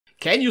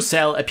Can you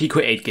sell a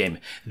Pico-8 game?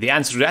 The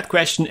answer to that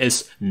question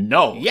is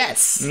no.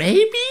 Yes.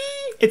 Maybe?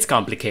 It's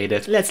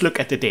complicated. Let's look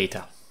at the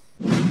data.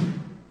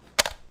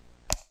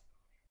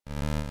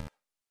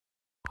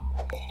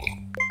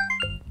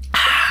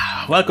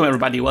 Welcome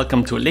everybody,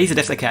 welcome to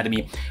LazyDev's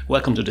Academy.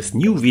 Welcome to this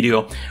new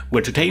video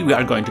where today we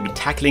are going to be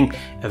tackling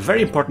a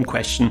very important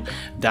question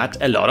that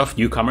a lot of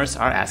newcomers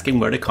are asking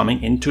where they're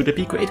coming into the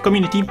Pico-8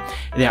 community.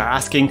 They are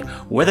asking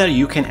whether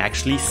you can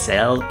actually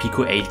sell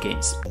Pico-8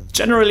 games.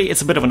 Generally,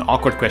 it's a bit of an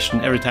awkward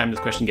question. Every time this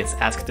question gets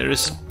asked, there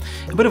is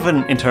a bit of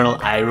an internal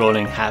eye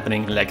rolling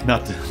happening, like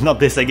not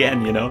this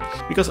again, you know?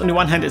 Because on the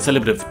one hand, it's a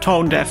little bit of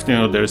tone deaf, you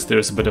know,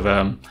 there's a bit of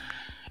a...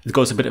 It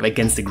goes a bit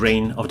against the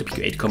grain of the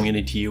Pico-8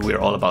 community. We're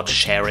all about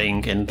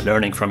sharing and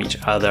learning from each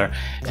other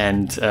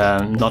and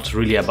not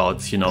really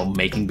about, you know,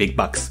 making big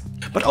bucks.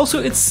 But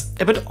also it's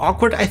a bit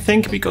awkward, I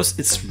think, because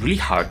it's really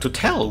hard to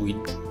tell. We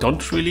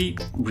can't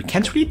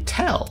really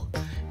tell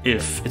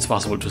if it's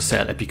possible to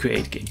sell a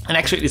Pico-8 game. And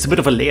actually it's a bit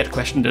of a layered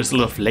question. There's a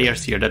lot of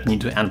layers here that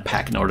need to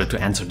unpack in order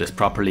to answer this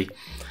properly.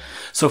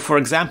 So for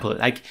example,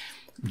 like,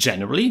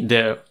 generally,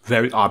 the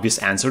very obvious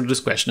answer to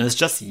this question is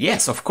just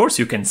yes, of course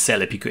you can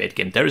sell a Pico-8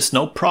 game. There is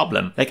no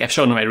problem. Like I've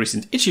shown in my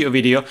recent itch.io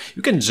video,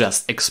 you can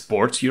just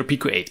export your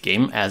Pico-8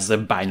 game as a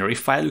binary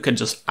file. You can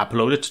just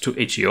upload it to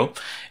itch.io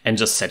and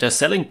just set a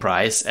selling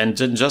price and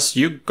then just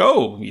you're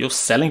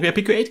selling the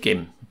Pico-8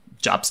 game.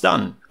 Job's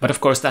done. But of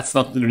course, that's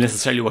not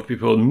necessarily what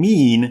people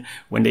mean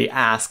when they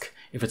ask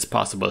if it's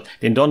possible.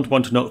 They don't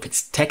want to know if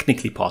it's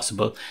technically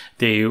possible.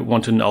 They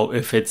want to know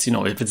if it's, you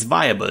know, if it's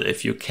viable,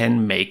 if you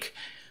can make,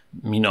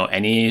 you know,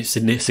 any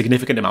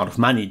significant amount of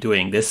money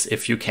doing this,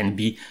 if you can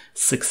be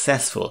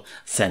successful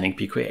selling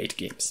Pico-8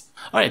 games.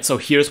 Alright, so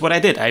here's what I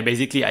did.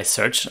 I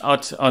searched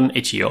out on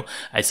itch.io.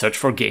 I searched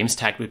for games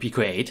tagged with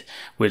Pico-8,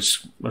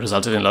 which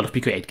resulted in a lot of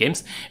Pico-8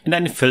 games, and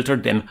then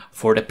filtered them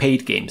for the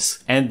paid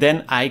games. And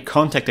then I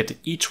contacted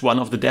each one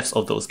of the devs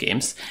of those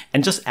games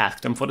and just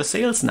asked them for the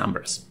sales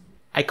numbers.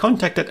 I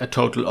contacted a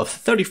total of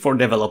 34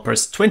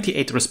 developers,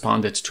 28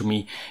 responded to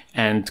me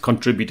and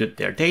contributed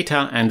their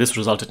data, and this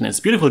resulted in this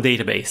beautiful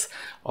database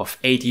of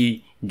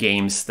 80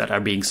 games that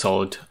are being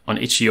sold on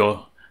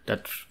itch.io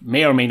that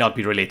may or may not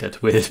be related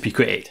with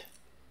Pico-8.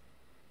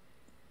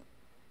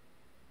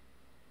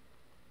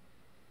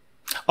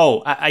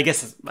 Oh, I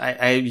guess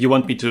you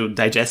want me to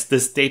digest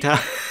this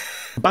data?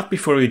 But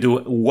before we do,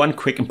 one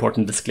quick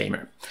important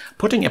disclaimer.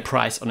 Putting a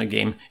price on a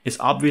game is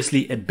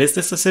obviously a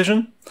business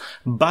decision,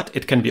 but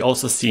it can be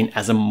also seen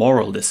as a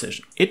moral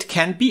decision. It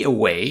can be a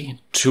way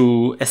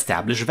to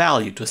establish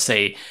value, to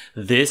say,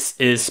 this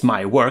is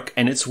my work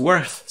and it's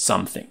worth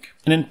something.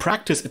 And in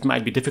practice, it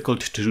might be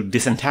difficult to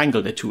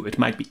disentangle the two. It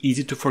might be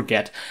easy to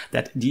forget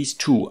that these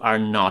two are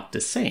not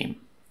the same.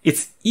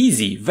 It's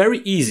easy, very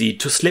easy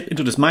to slip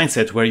into this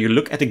mindset where you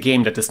look at a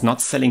game that is not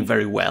selling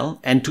very well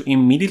and to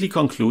immediately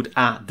conclude,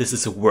 this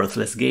is a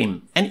worthless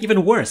game. And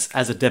even worse,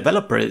 as a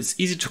developer, it's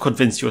easy to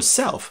convince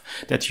yourself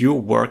that your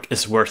work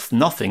is worth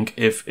nothing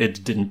if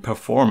it didn't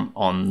perform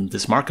on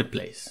this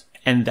marketplace.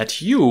 And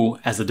that you,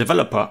 as a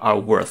developer, are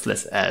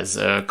worthless as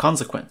a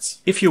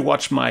consequence. If you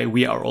watch my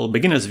We Are All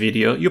Beginners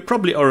video, you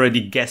probably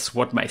already guess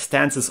what my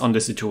stance is on the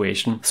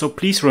situation. So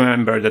please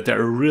remember that there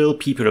are real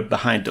people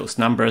behind those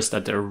numbers,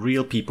 that there are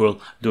real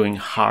people doing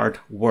hard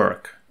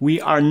work.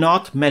 We are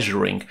not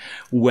measuring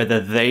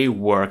whether their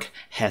work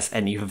has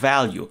any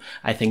value.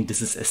 I think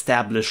this is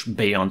established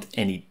beyond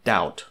any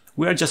doubt.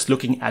 We are just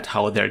looking at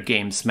how their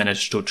games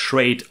manage to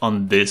trade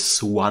on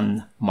this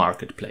one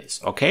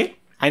marketplace, okay?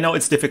 I know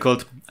it's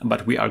difficult,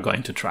 but we are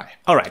going to try.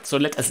 Alright, so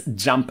let us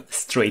jump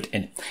straight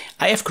in.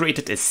 I have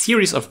created a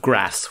series of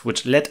graphs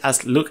which let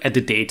us look at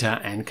the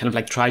data and kind of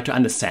like try to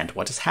understand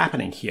what is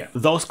happening here.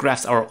 Those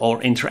graphs are all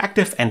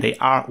interactive and they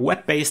are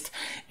web-based,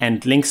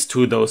 and links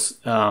to those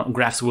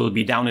graphs will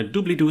be down in the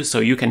doobly-doo so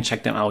you can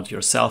check them out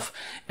yourself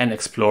and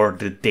explore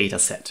the data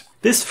set.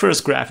 This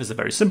first graph is a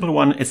very simple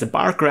one. It's a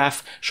bar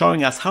graph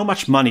showing us how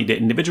much money the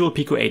individual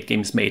Pico-8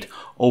 games made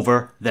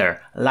over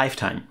their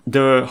lifetime.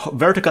 The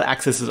vertical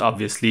axis is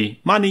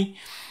obviously money.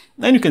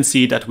 And you can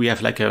see that we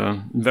have like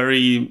a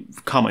very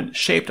common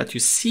shape that you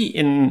see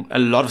in a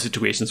lot of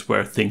situations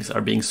where things are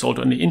being sold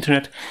on the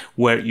internet,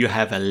 where you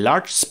have a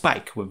large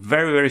spike where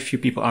very, very few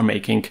people are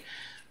making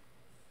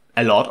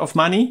a lot of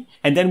money.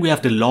 And then we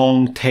have the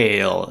long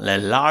tail, a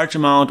large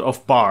amount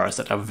of bars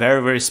that are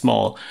very, very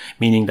small,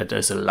 meaning that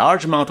there's a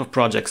large amount of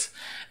projects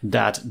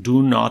that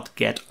do not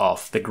get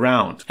off the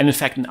ground. And in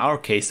fact, in our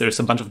case, there's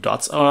a bunch of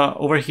dots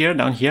over here,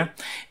 down here.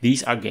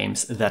 These are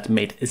games that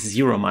made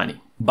zero money.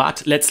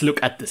 But let's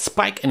look at the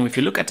spike. And if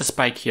you look at the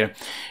spike here,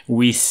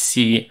 we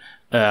see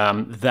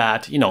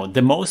that, you know,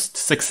 the most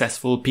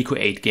successful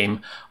Pico-8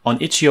 game on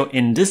itch.io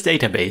in this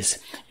database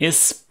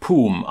is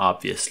Poom,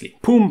 obviously.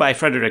 Poom by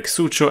Frederick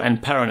Sucho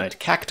and Paranoid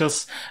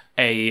Cactus,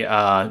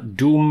 a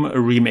Doom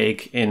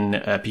remake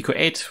in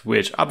Pico-8,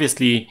 which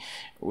obviously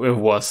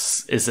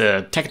is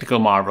a technical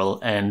marvel,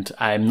 and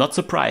I'm not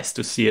surprised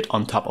to see it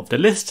on top of the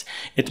list.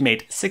 It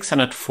made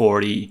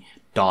 $640.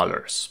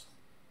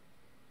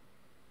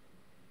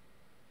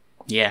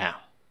 Yeah.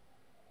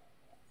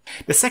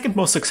 The second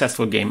most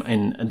successful game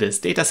in this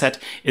dataset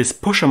is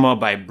Push-A-More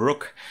by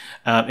Brook.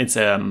 It's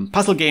a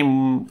puzzle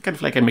game, kind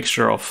of like a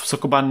mixture of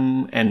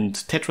Sokoban and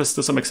Tetris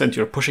to some extent.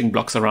 You're pushing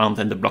blocks around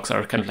and the blocks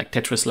are kind of like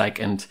Tetris-like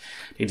and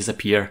they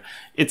disappear.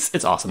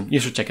 It's awesome. You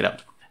should check it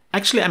out.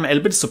 Actually, I'm a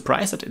little bit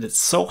surprised that it is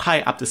so high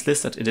up this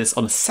list that it is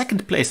on the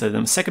second place as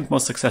the second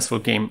most successful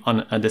game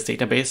on this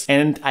database.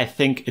 And I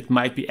think it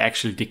might be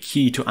actually the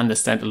key to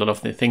understand a lot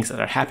of the things that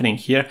are happening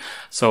here.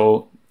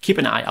 So keep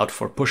an eye out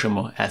for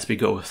Push-A-More as we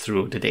go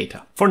through the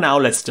data. For now,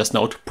 let's just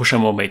note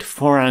Push-A-More made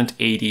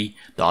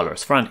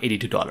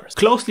 $482.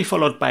 Closely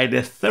followed by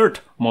the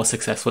third most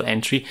successful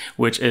entry,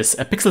 which is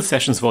a Pixel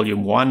Sessions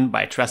Volume 1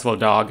 by Trasval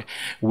Dog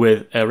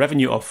with a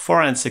revenue of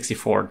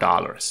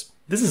 $464.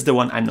 This is the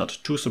one I'm not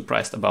too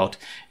surprised about.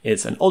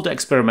 It's an older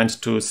experiment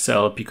to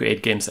sell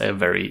Pico-8 games, a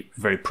very,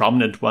 very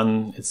prominent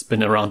one. It's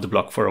been around the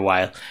block for a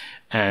while.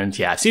 And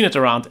yeah, I've seen it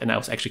around and I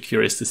was actually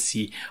curious to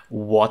see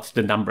what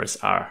the numbers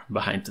are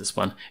behind this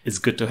one. It's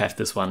good to have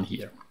this one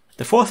here.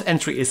 The fourth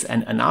entry is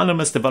an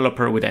anonymous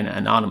developer with an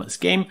anonymous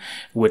game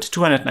with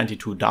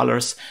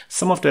 $292.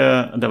 Some of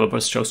the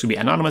developers chose to be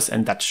anonymous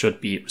and that should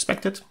be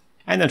respected.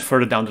 And then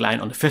further down the line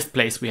on the fifth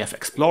place, we have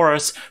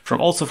Explorers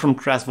also from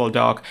Trasval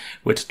Dog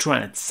with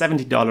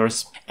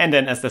 $270. And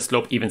then as the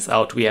slope evens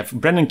out, we have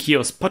Brendan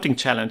Keogh's Putting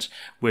Challenge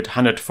with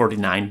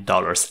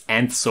 $149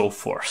 and so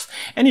forth.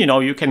 And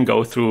you can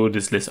go through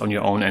this list on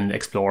your own and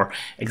explore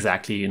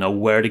exactly,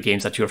 where the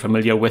games that you're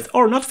familiar with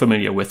or not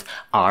familiar with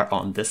are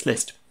on this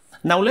list.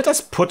 Now let us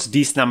put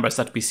these numbers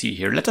that we see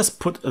here, let us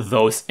put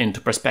those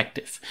into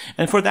perspective.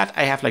 And for that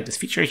I have like this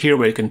feature here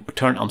where you can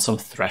turn on some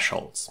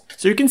thresholds.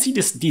 So you can see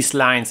these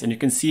lines and you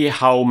can see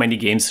how many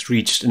games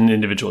reached an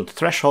individual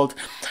threshold.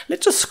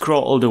 Let's just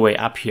scroll all the way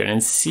up here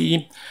and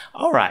see,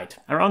 alright,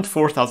 around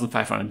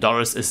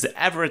 $4,500 is the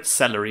average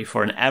salary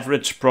for an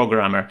average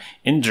programmer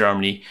in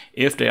Germany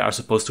if they are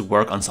supposed to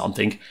work on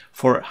something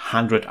for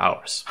 100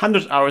 hours.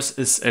 100 hours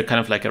is kind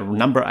of like a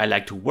number I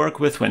like to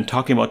work with when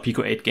talking about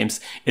Pico-8 games.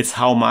 It's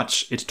how much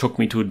it took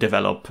me to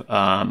develop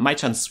My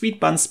Chance Sweet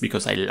Buns,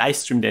 because I live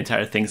streamed the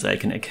entire thing so I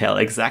can tell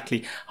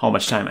exactly how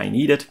much time I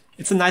needed.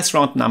 It's a nice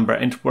round number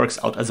and it works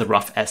out as a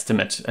rough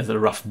estimate, as a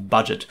rough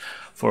budget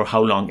for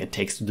how long it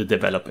takes to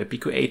develop a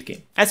Pico-8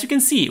 game. As you can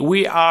see,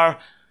 we are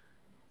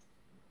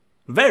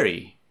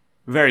very,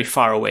 very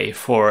far away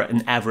for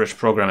an average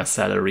programmer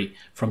salary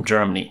from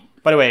Germany.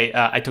 By the way,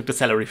 I took the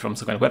salary from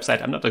some kind of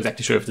website. I'm not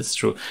exactly sure if this is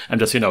true. I'm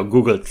just,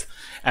 Googled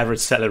average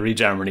salary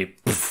Germany.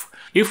 Poof.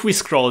 If we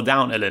scroll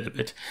down a little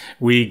bit,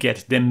 we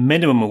get the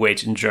minimum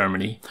wage in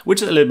Germany,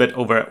 which is a little bit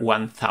over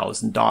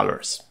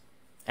 $1,000.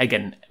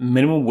 Again,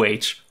 minimum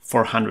wage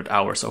for 100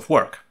 hours of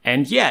work.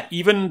 And yeah,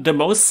 even the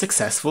most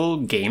successful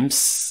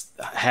games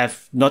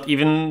have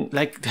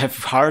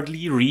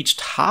hardly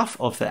reached half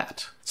of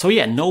that. So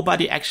yeah,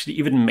 nobody actually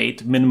even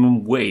made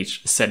minimum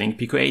wage selling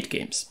Pico-8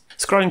 games.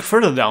 Scrolling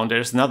further down,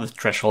 there's another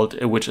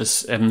threshold, which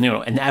is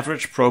an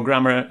average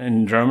programmer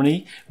in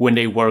Germany when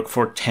they work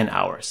for 10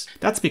 hours.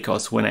 That's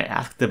because when I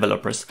asked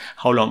developers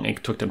how long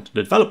it took them to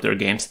develop their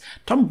games,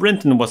 Tom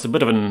Brinton was a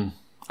bit of an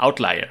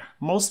outlier.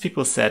 Most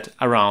people said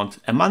around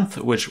a month,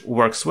 which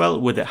works well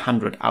with the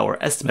 100-hour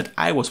estimate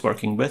I was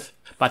working with.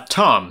 But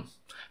Tom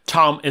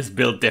is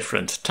built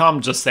different.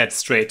 Tom just said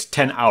straight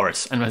 10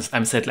 hours. And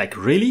I said like,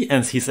 really?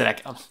 And he said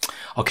like,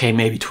 okay,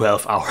 maybe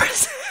 12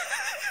 hours.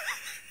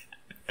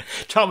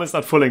 Tom is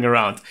not fooling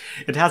around.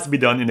 It has to be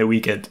done in a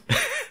weekend.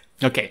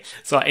 Okay,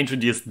 so I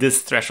introduced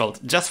this threshold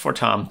just for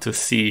Tom to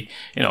see,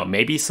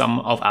 maybe some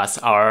of us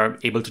are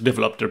able to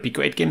develop their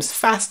Pico-8 games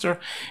faster,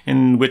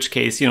 in which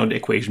case, the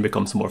equation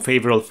becomes more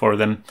favorable for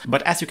them.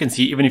 But as you can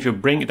see, even if you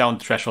bring down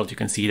the threshold, you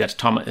can see that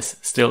Tom is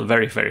still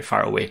very, very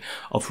far away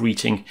of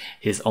reaching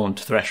his own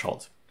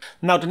threshold.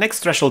 Now, the next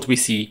threshold we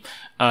see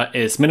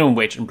is minimum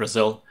wage in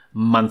Brazil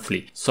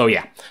monthly. So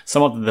yeah,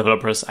 some of the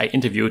developers I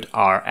interviewed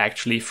are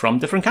actually from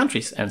different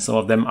countries and some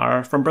of them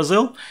are from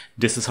Brazil.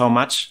 This is how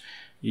much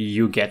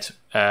you get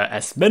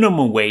as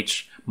minimum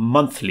wage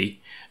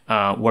monthly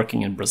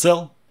working in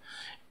Brazil.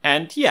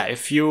 And yeah,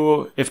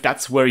 if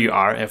that's where you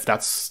are, if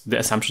that's the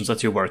assumptions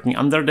that you're working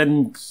under,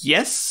 then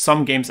yes,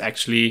 some games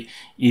actually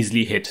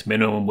easily hit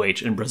minimum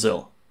wage in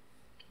Brazil.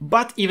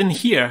 But even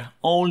here,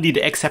 only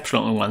the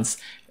exceptional ones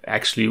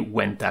actually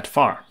went that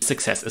far.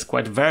 Success is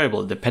quite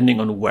variable depending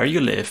on where you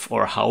live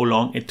or how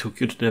long it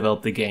took you to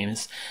develop the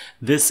games.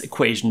 This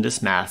equation,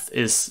 this math,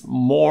 is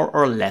more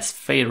or less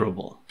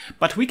favorable.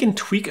 But we can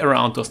tweak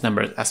around those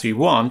numbers as we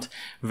want.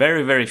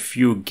 Very, very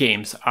few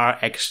games are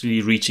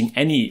actually reaching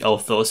any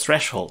of those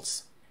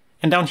thresholds.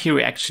 And down here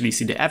we actually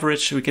see the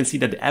average. We can see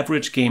that the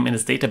average game in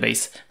this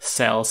database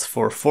sells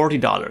for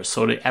 $40.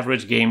 So the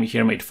average game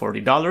here made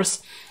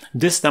 $40.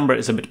 This number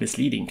is a bit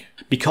misleading.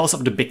 Because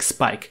of the big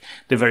spike,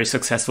 the very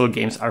successful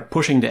games are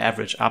pushing the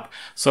average up,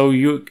 so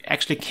you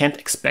actually can't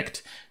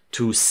expect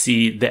to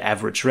see the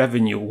average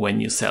revenue when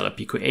you sell a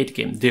Pico-8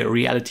 game. The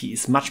reality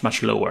is much,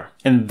 much lower.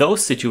 In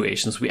those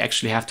situations, we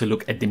actually have to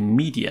look at the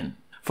median.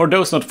 For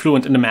those not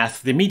fluent in the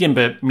math, the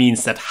median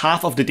means that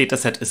half of the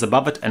dataset is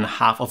above it and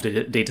half of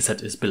the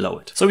dataset is below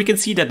it. So we can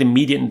see that the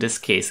median in this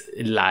case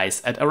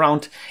lies at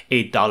around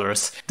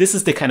 $8. This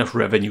is the kind of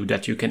revenue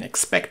that you can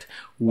expect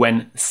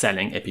when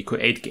selling a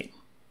Pico-8 game.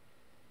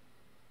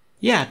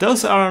 Yeah,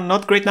 those are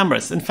not great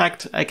numbers. In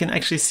fact, I can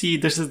actually see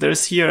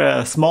there's here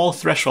a small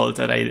threshold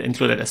that I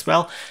included as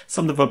well.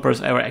 Some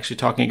developers I were actually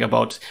talking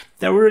about,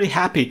 they were really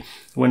happy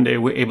when they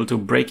were able to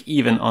break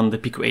even on the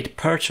Pico-8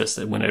 purchase,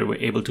 when they were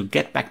able to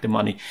get back the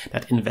money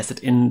that invested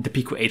in the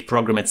Pico-8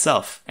 program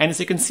itself. And as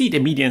you can see, the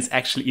median is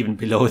actually even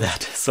below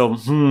that. So,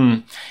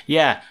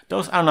 yeah,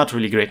 those are not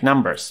really great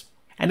numbers.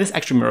 And this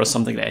actually mirrors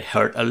something that I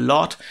heard a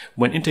lot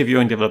when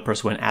interviewing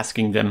developers, when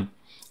asking them.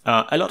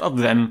 A lot of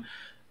them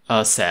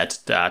said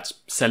that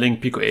selling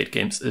Pico-8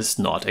 games is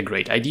not a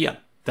great idea.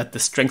 That the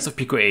strength of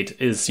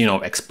Pico-8 is,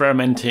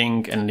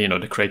 experimenting and,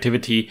 the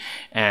creativity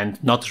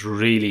and not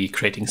really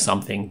creating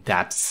something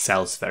that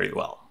sells very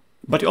well.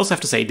 But you also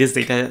have to say this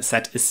data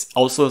set is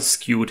also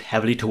skewed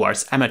heavily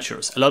towards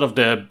amateurs. A lot of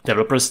the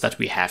developers that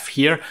we have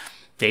here,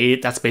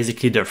 that's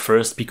basically their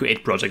first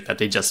Pico-8 project that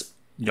they just,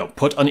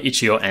 put on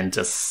itch.io and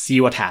just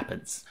see what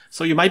happens.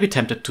 So you might be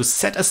tempted to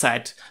set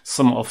aside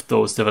some of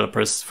those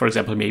developers, for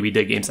example, maybe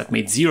the games that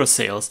made 0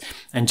 sales,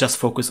 and just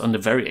focus on the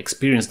very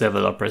experienced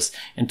developers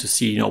and to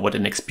see, what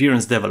an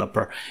experienced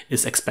developer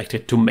is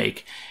expected to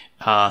make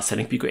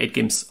selling Pico-8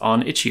 games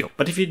on itch.io.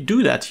 But if you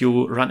do that,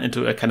 you run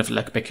into a kind of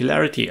like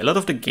peculiarity. A lot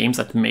of the games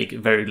that make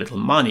very little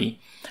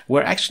money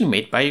were actually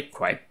made by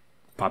quite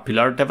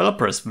popular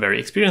developers, very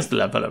experienced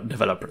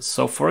developers.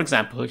 So for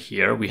example,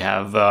 here we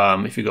have,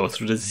 if you go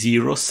through the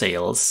 0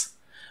 sales,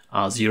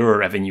 0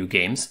 revenue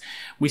games,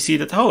 we see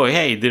that, oh,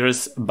 hey,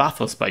 there's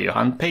Bathos by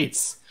Johan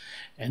Paetz,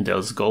 and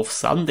there's Golf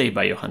Sunday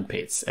by Johan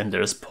Paetz, and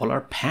there's Polar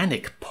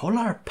Panic.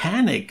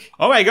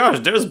 Oh my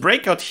gosh, there's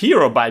Breakout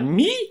Hero by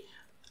me?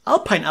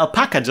 Alpine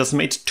Alpaca just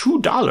made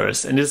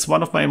 $2, and it's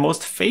one of my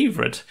most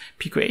favorite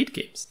Pico-8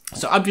 games.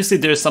 So obviously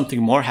there's something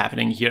more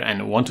happening here,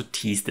 and I want to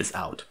tease this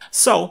out.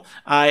 So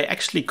I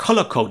actually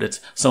color-coded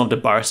some of the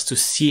bars to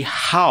see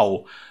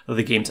how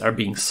the games are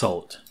being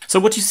sold.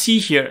 So what you see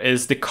here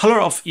is the color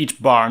of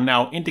each bar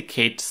now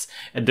indicates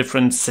a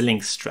different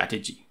selling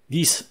strategy.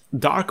 These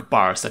dark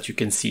bars that you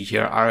can see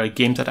here are a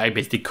game that I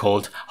basically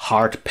called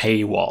hard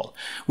paywall,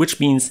 which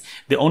means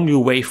the only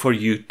way for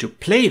you to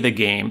play the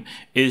game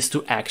is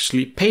to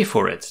actually pay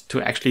for it, to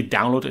actually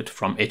download it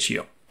from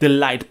itch.io. The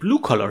light blue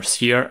colors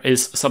here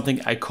is something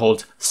I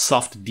called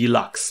Soft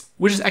Deluxe,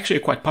 which is actually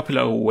a quite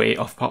popular way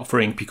of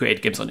offering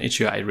Pico-8 games on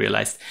itch.io, I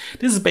realized.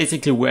 This is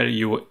basically where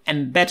you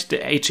embed the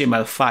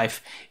HTML5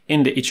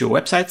 in the itch.io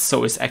website,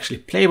 so it's actually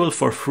playable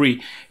for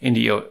free in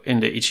the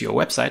itch.io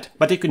website.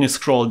 But you can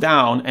scroll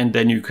down and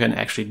then you can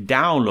actually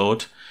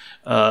download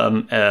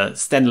a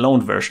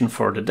standalone version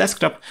for the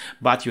desktop,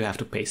 but you have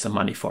to pay some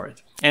money for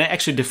it. And I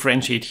actually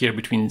differentiate here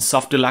between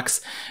Soft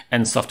Deluxe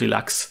and Soft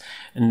Deluxe.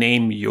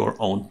 Name your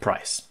own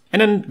price.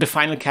 And then the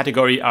final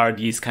category are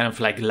these kind of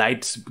like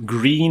light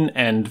green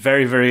and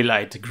very, very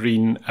light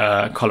green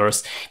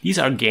colors. These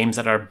are games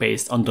that are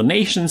based on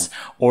donations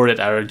or that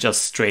are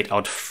just straight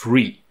out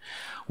free,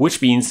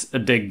 which means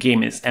the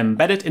game is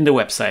embedded in the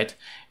website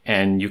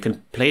and you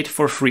can play it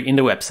for free in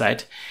the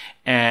website.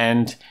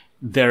 And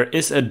there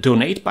is a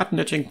donate button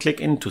that you can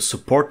click in to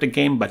support the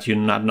game, but you're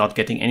not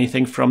getting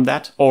anything from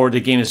that. Or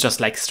the game is just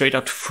like straight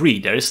out free.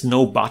 There is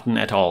no button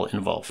at all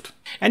involved.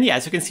 And yeah,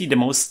 as you can see, the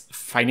most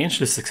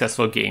financially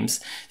successful games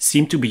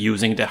seem to be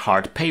using the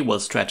hard paywall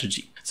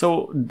strategy.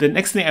 So the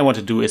next thing I want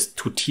to do is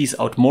to tease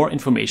out more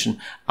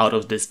information out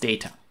of this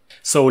data.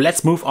 So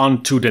let's move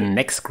on to the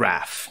next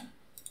graph.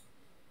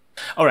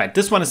 All right,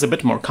 this one is a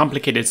bit more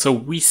complicated. So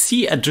we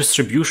see a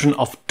distribution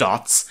of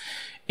dots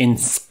in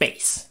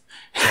space.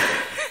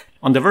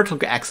 On the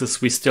vertical axis,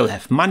 we still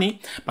have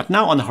money, but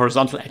now on the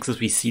horizontal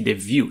axis, we see the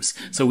views.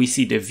 So we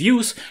see the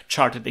views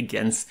charted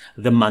against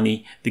the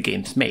money the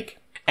games make.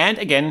 And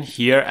again,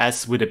 here,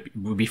 as with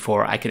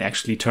before, I can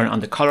actually turn on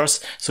the colors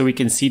so we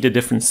can see the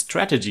different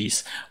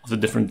strategies of the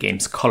different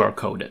games color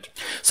coded.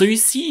 So you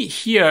see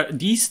here,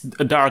 these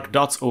dark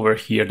dots over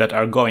here that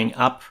are going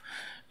up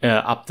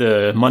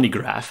the money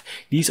graph.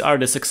 These are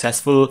the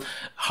successful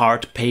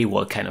hard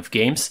paywall kind of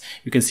games.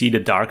 You can see the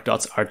dark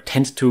dots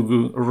tend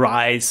to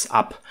rise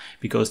up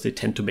because they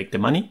tend to make the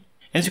money.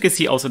 And you can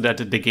see also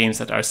that the games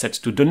that are set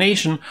to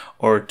donation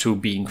or to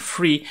being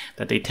free,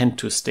 that they tend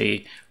to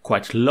stay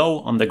quite low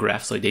on the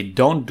graph, so they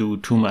don't do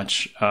too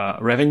much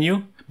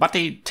revenue. But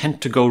they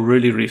tend to go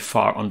really, really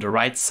far on the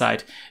right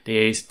side.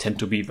 They tend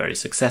to be very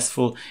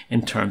successful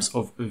in terms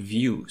of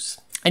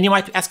views. And you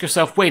might ask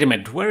yourself, wait a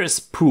minute, where is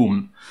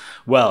Poom?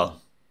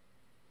 Well,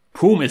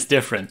 Poom is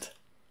different.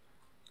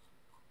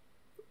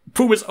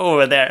 Poom is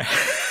over there.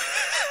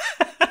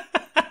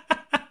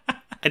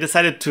 I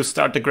decided to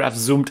start the graph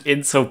zoomed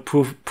in so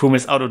Poom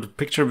is out of the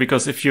picture,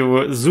 because if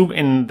you zoom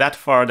in that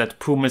far that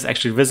Poom is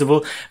actually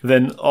visible,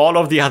 then all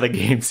of the other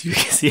games, you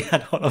can see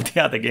that all of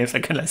the other games are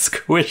kind of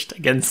squished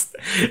against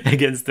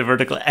the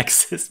vertical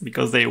axis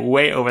because they're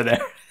way over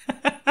there.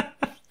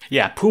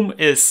 Yeah, Poom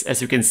is,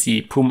 as you can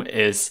see, Poom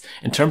is,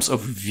 in terms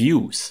of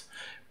views,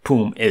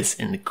 Poom is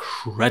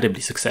incredibly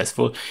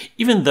successful,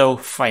 even though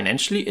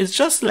financially it's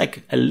just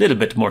like a little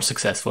bit more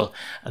successful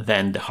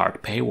than the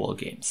hard paywall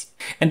games.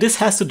 And this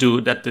has to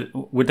do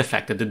with the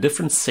fact that the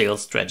different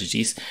sales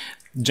strategies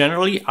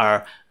generally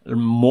are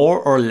more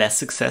or less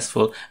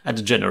successful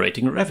at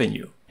generating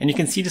revenue. And you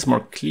can see this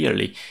more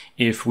clearly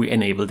if we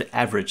enable the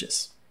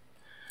averages.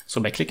 So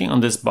by clicking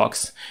on this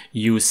box,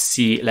 you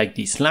see like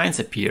these lines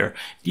appear.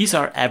 These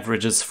are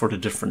averages for the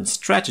different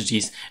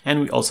strategies, and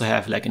we also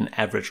have like an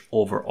average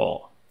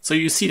overall. So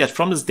you see that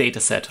from this data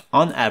set,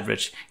 on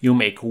average, you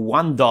make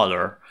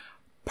 $1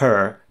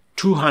 per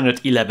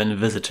 211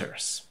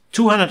 visitors.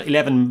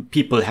 211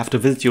 people have to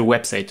visit your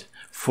website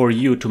for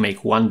you to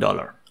make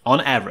 $1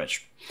 on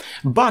average.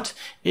 But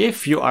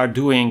if you are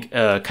doing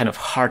a kind of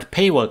hard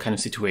paywall kind of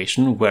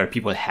situation where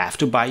people have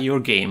to buy your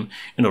game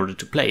in order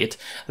to play it,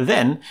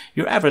 then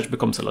your average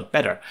becomes a lot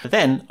better.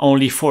 Then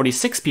only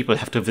 46 people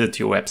have to visit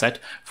your website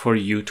for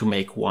you to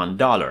make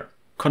 $1.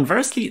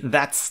 Conversely,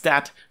 that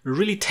stat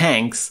really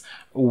tanks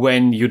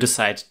when you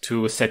decide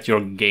to set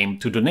your game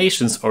to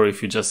donations or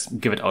if you just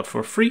give it out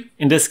for free.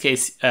 In this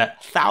case,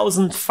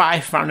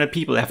 1,500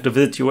 people have to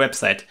visit your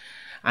website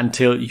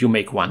until you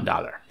make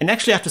 $1. And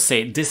actually I have to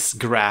say, this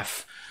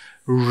graph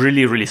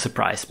really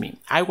surprised me.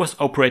 I was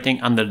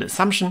operating under the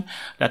assumption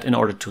that in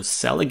order to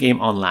sell a game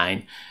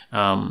online,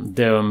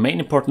 the main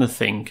important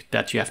thing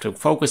that you have to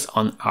focus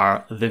on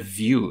are the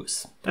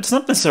views. That's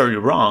not necessarily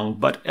wrong,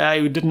 but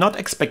I did not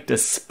expect the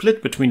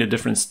split between the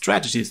different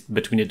strategies,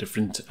 between the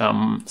different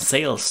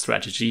sales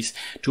strategies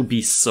to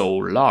be so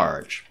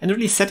large. And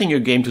really setting your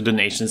game to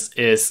donations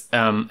is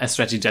a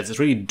strategy that's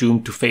really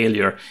doomed to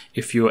failure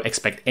if you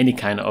expect any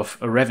kind of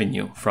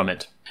revenue from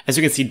it. As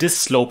you can see, this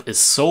slope is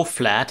so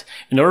flat.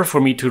 In order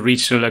for me to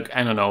reach, like,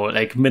 I don't know,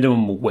 like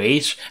minimum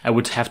wage, I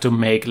would have to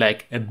make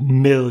like 1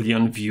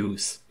 million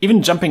views.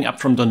 Even jumping up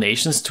from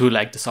donations to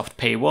like the soft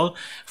paywall,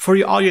 for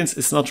your audience,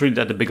 it's not really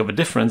that big of a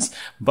difference,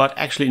 but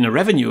actually in the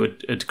revenue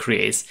it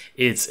creates,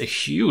 it's a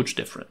huge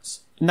difference.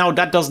 Now,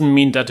 that doesn't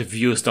mean that the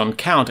views don't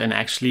count, and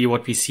actually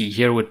what we see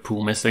here with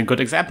Poom is a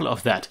good example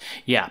of that.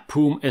 Yeah,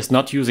 Poom is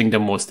not using the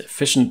most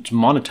efficient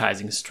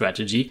monetizing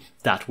strategy.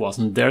 That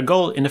wasn't their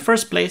goal in the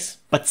first place,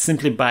 but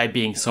simply by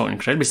being so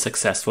incredibly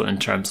successful in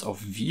terms of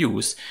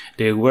views,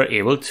 they were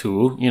able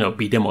to,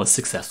 be the most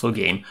successful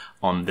game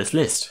on this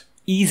list,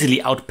 easily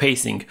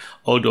outpacing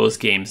all those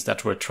games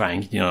that were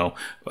trying,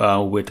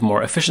 with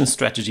more efficient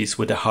strategies,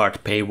 with the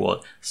hard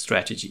paywall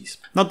strategies.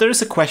 Now, there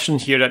is a question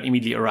here that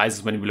immediately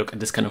arises when we look at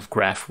this kind of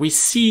graph. We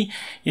see,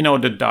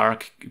 the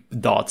dark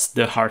dots,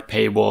 the hard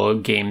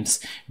paywall games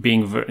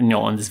being,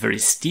 on this very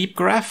steep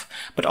graph,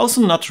 but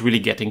also not really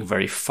getting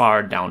very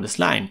far down this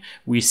line.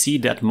 We see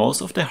that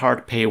most of the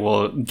hard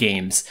paywall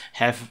games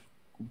have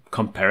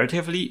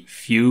comparatively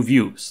few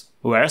views.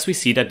 Whereas we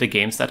see that the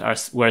games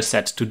that were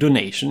set to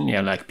donation,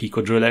 like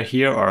Pico Driller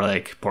here, or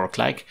like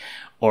Pork-like,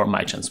 or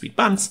My Chance Sweet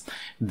Buns,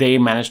 they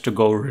managed to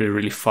go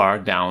really far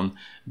down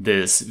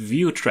this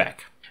view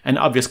track. An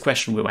obvious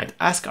question we might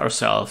ask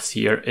ourselves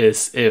here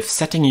is if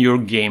setting your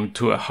game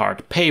to a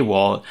hard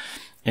paywall,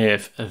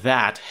 if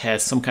that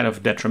has some kind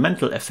of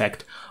detrimental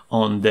effect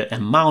on the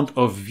amount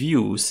of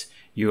views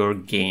your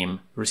game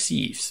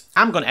receives.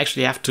 I'm going to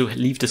actually have to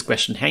leave this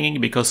question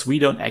hanging because we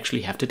don't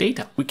actually have the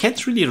data. We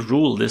can't really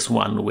rule this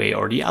one way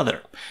or the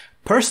other.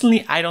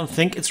 Personally, I don't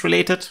think it's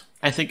related.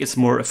 I think it's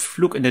more a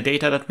fluke in the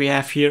data that we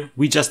have here.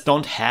 We just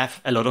don't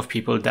have a lot of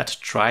people that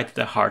tried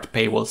the hard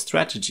paywall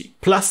strategy.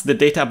 Plus, the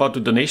data about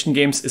the donation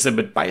games is a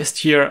bit biased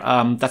here.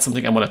 That's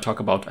something I want to talk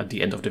about at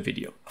the end of the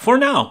video. For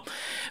now,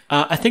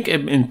 I think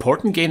an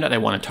important game that I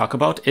want to talk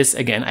about is,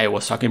 again, I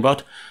was talking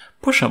about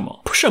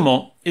Pushamo.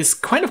 Pushamo is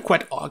kind of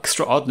quite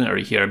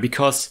extraordinary here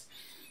because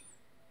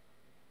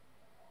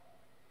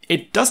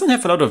it doesn't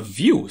have a lot of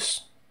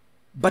views,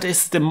 but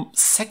it's the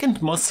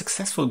second most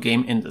successful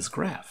game in this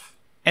graph.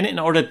 And in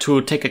order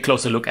to take a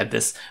closer look at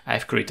this,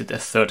 I've created a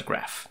third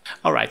graph.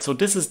 All right, so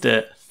this is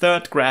the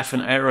third graph,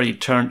 and I already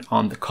turned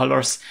on the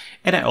colors,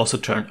 and I also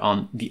turned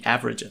on the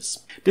averages.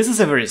 This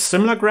is a very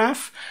similar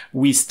graph.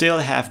 We still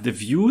have the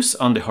views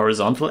on the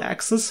horizontal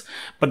axis,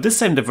 but this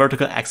time the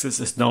vertical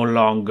axis is no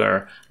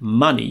longer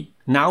money.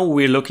 Now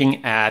we're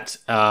looking at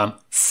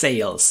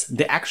sales,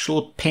 the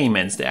actual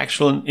payments, the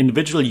actual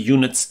individual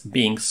units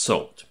being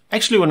sold.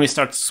 Actually, when we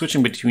start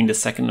switching between the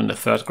second and the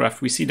third graph,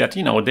 we see that,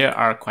 they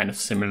are kind of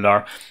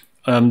similar.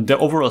 The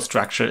overall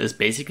structure is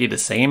basically the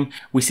same.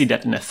 We see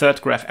that in the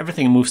third graph,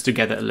 everything moves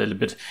together a little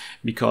bit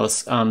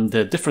because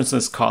the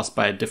differences caused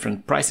by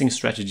different pricing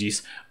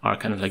strategies are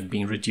kind of like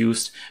being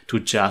reduced to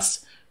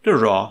just the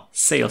raw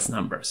sales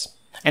numbers.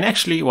 And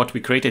actually what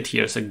we created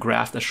here is a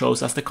graph that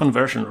shows us the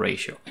conversion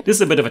ratio. This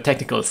is a bit of a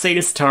technical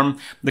sales term.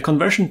 The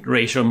conversion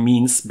ratio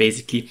means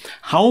basically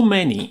how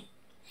many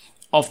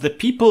of the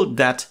people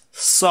that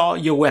saw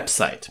your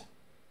website,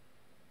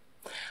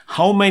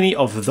 how many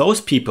of those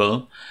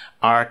people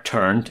are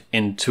turned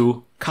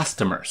into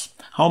customers?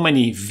 How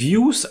many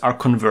views are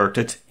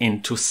converted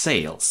into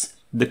sales?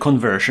 The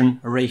conversion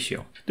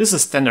ratio. This is a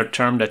standard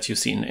term that you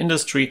see in the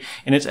industry,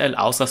 and it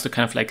allows us to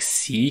kind of like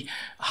see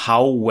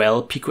how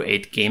well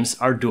Pico-8 games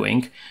are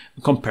doing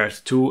compared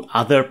to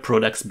other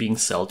products being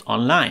sold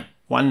online.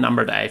 One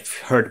number that I've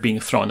heard being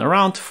thrown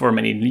around for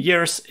many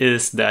years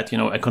is that,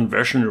 a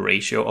conversion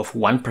ratio of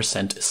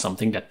 1% is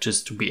something that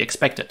just to be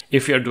expected.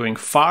 If you're doing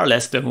far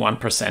less than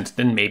 1%,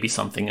 then maybe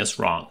something is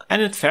wrong.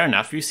 And it's fair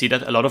enough, you see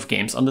that a lot of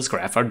games on this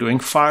graph are doing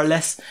far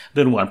less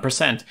than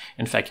 1%.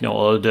 In fact,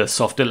 all the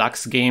soft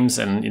deluxe games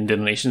and in the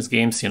donations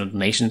games,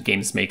 donations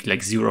games make like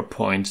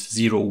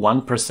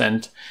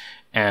 0.01%.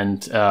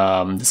 And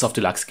the soft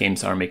deluxe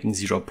games are making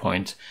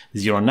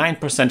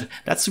 0.09%.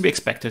 That's to be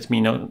expected.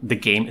 The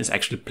game is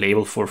actually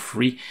playable for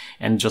free,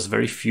 and just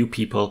very few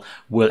people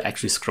will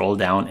actually scroll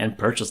down and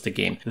purchase the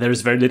game. There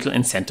is very little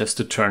incentives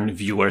to turn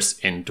viewers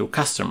into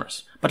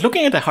customers. But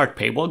looking at the hard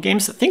paywall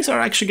games, things are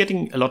actually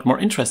getting a lot more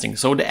interesting.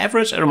 So the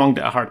average among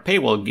the hard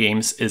paywall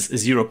games is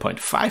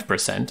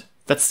 0.5%.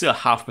 That's still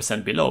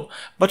 0.5% below.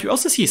 But we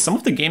also see some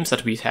of the games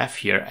that we have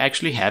here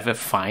actually have a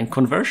fine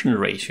conversion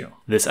ratio.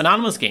 This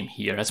anonymous game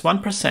here has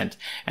 1%.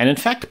 And in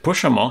fact,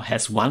 Pushamo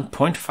has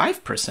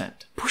 1.5%.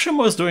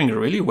 Pushamo is doing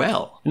really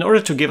well. In order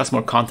to give us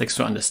more context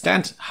to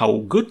understand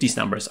how good these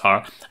numbers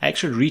are, I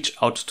actually reached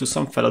out to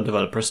some fellow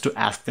developers to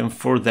ask them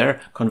for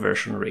their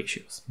conversion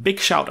ratios. Big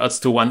shout outs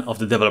to one of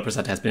the developers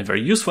that has been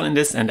very useful in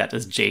this, and that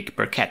is Jake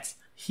Burkett.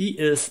 He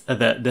is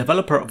the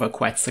developer of a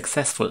quite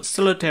successful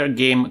solitaire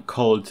game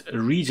called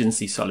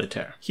Regency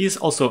Solitaire. He is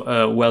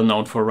also well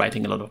known for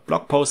writing a lot of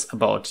blog posts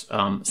about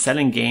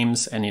selling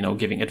games and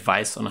giving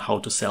advice on how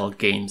to sell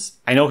games.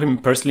 I know him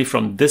personally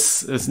from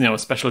this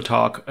special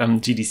talk,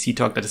 GDC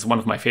talk, that is one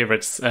of my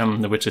favorites,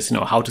 which is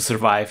how to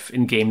survive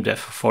in game dev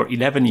for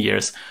 11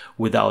 years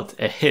without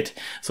a hit.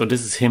 So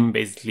this is him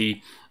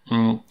basically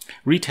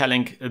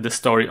retelling the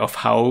story of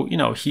how,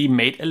 he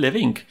made a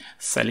living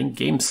selling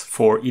games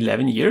for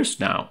 11 years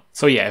now.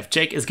 So yeah, if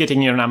Jake is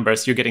getting your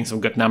numbers, you're getting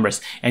some good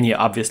numbers. And yeah,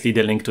 obviously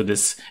the link to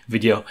this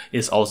video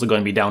is also going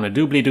to be down a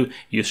doobly-doo.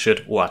 You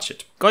should watch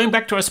it. Going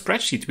back to our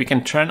spreadsheet, we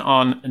can turn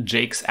on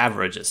Jake's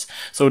averages.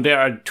 So there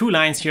are two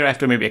lines here. I have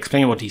to maybe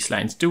explain what these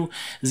lines do.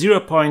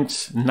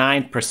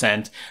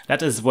 0.9%,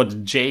 that is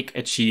what Jake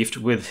achieved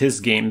with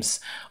his games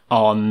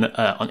on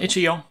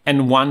itch.io,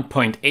 and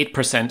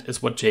 1.8%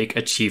 is what Jake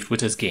achieved with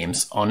his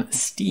games on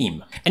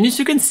Steam. And as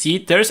you can see,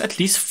 there's at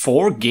least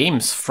 4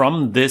 games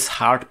from this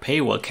hard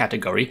paywall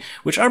category,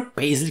 which are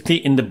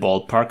basically in the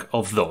ballpark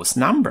of those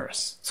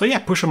numbers. So yeah,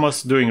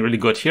 Pushamo's doing really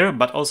good here,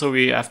 but also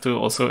we have to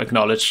also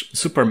acknowledge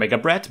Super Mega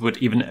Bread with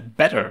even a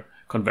better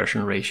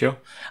conversion ratio,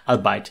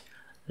 albeit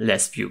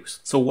less views.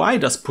 So why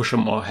does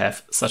Pushamo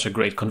have such a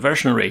great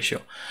conversion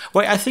ratio?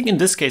 Well, I think in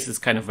this case it's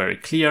kind of very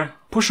clear.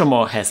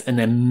 Pushamo has an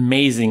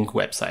amazing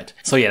website.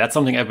 So yeah, that's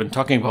something I've been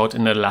talking about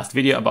in the last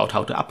video about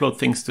how to upload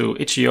things to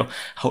itch.io,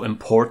 how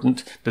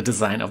important the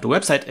design of the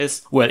website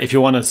is. Well, if you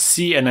want to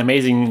see an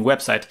amazing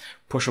website,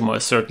 Pushamo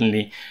is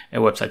certainly a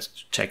website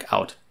to check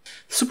out.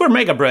 Super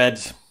Mega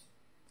Bread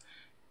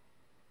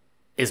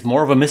is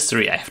more of a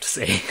mystery, I have to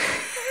say.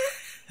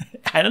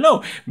 I don't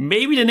know,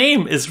 maybe the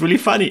name is really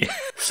funny.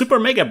 Super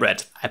Mega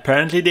Bread.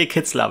 Apparently the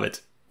kids love it.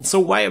 So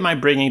why am I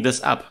bringing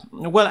this up?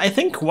 Well, I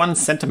think one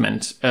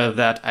sentiment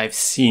that I've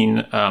seen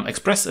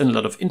expressed in a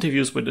lot of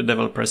interviews with the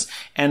developers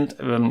and,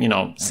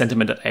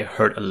 sentiment that I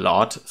heard a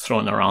lot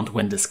thrown around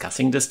when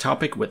discussing this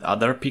topic with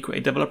other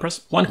Pico-8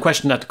 developers. One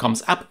question that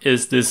comes up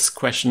is this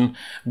question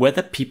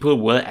whether people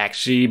will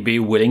actually be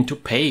willing to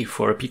pay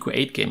for a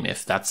Pico-8 game,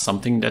 if that's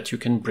something that you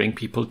can bring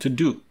people to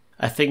do.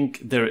 I think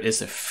there is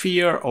a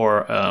fear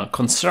or a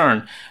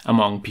concern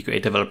among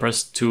Pico-8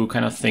 developers to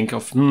kind of think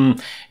of,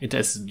 it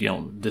has,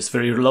 this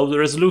very low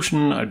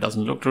resolution, it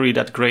doesn't look really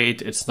that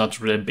great, it's not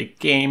really a big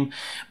game.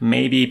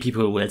 Maybe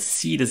people will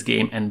see this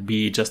game and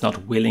be just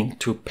not willing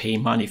to pay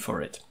money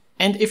for it.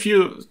 And if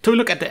you, to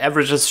look at the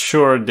averages,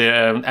 sure,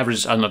 the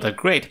averages are not that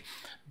great,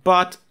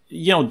 but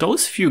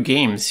those few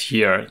games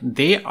here,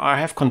 they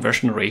have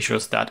conversion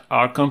ratios that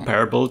are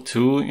comparable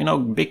to,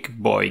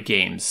 big boy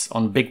games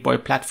on big boy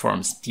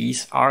platforms.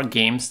 These are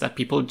games that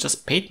people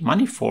just paid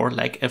money for,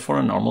 like for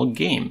a normal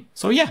game.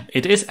 So yeah,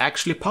 it is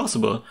actually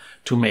possible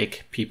to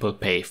make people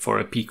pay for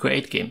a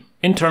Pico-8 game.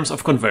 In terms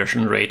of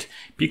conversion rate,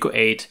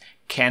 Pico-8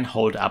 can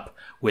hold up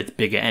with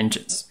bigger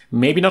engines.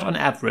 Maybe not on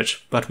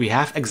average, but we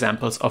have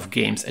examples of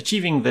games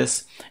achieving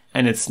this,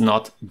 and it's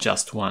not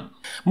just one.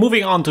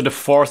 Moving on to the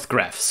fourth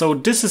graph. So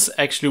this is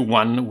actually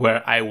one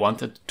where I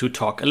wanted to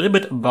talk a little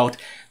bit about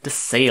the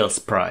sales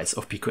price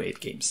of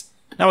Pico-8 games.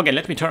 Now again,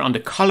 let me turn on the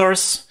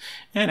colors,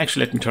 and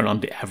actually let me turn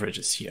on the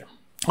averages here.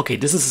 Okay,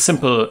 this is a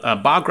simple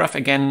bar graph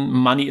again.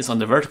 Money is on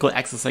the vertical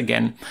axis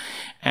again.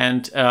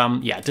 And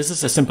this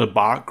is a simple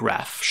bar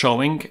graph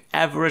showing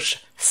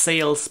average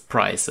sales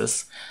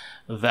prices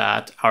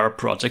that our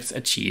projects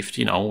achieved,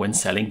 when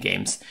selling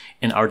games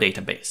in our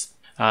database.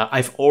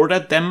 I've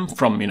ordered them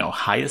from,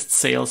 highest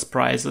sales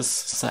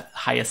prices,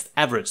 highest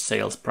average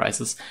sales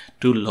prices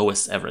to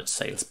lowest average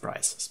sales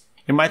prices.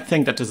 You might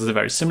think that this is a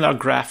very similar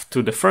graph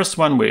to the first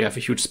one, where you have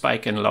a huge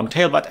spike and a long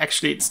tail, but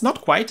actually it's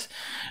not quite,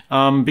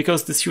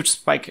 because this huge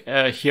spike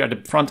here at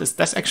the front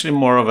that's actually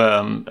more of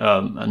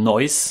a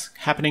noise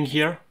happening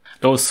here.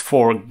 Those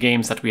 4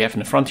 games that we have in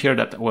the front here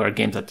that were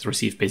games that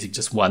received basically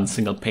just one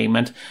single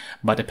payment,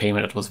 but a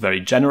payment that was very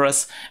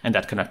generous, and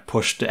that kind of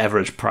pushed the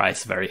average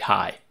price very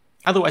high.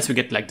 Otherwise, we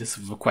get like this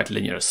quite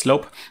linear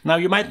slope. Now,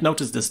 you might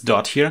notice this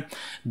dot here.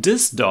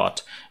 This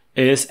dot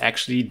is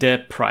actually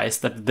the price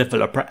that the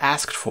developer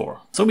asked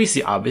for. So we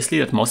see obviously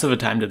that most of the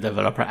time the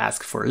developer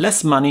asked for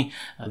less money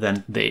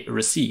than they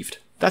received.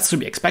 That's to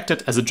be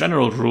expected. As a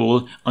general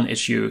rule, on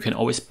itch.io you can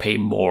always pay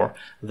more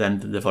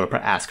than the developer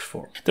asked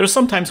for. There are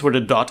some times where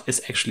the dot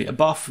is actually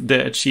above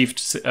the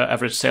achieved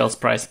average sales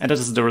price, and that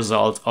is the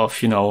result of,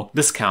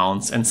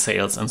 discounts and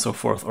sales and so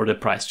forth, or the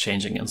price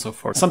changing and so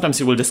forth. Sometimes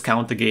you will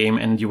discount the game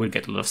and you will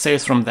get a lot of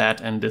sales from that,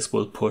 and this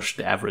will push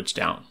the average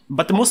down.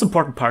 But the most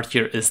important part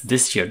here is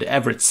this here, the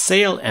average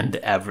sale and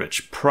the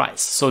average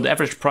price. So the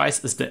average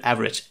price is the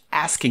average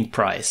asking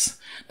price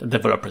the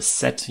developers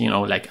set,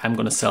 like I'm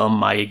going to sell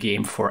my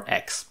game for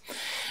X.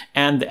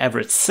 And the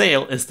average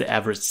sale is the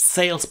average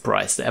sales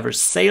price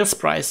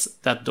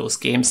that those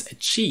games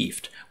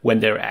achieved when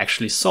they're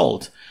actually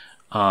sold.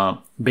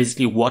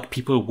 Basically what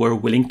people were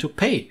willing to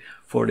pay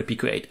for the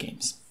Pico-8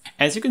 games.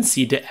 As you can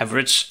see, the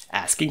average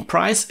asking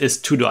price is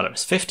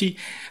 $2.50,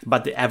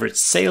 but the average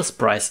sales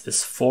price is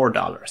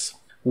 $4,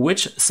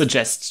 which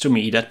suggests to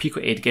me that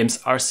Pico-8 games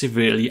are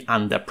severely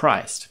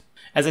underpriced.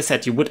 As I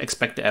said, you would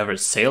expect the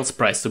average sales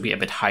price to be a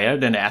bit higher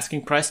than the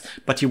asking price,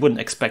 but you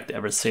wouldn't expect the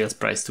average sales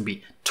price to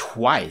be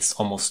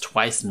almost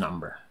twice the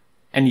number.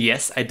 And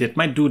yes, I did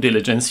my due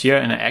diligence here,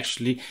 and I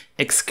actually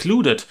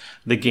excluded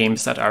the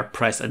games that are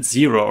priced at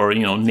 0 or,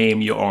 name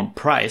your own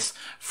price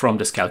from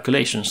this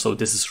calculation. So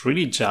this is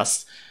really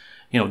just,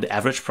 the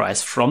average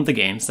price from the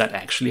games that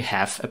actually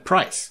have a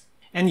price.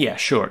 And yeah,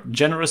 sure,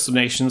 generous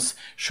donations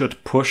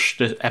should push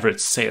the average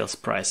sales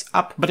price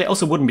up, but they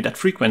also wouldn't be that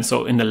frequent.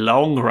 So in the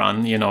long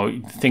run,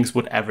 things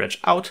would average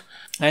out.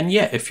 And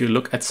yeah, if you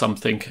look at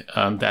something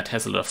that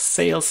has a lot of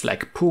sales,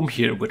 like Poom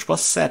here, which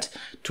was set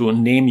to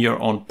name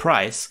your own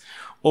price,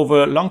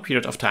 over a long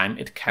period of time,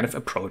 it kind of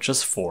approaches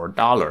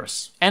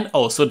 $4. And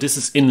also, this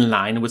is in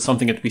line with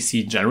something that we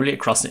see generally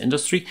across the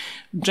industry.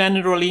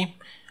 Generally,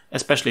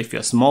 especially if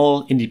you're a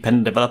small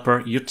independent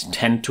developer, you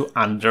tend to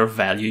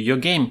undervalue your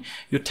game.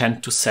 You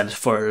tend to sell it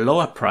for a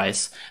lower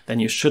price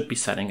than you should be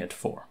selling it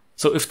for.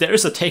 So if there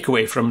is a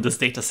takeaway from this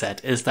data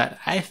set, is that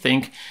I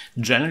think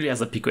generally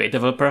as a Pico-8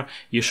 developer,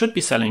 you should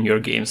be selling your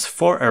games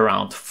for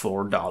around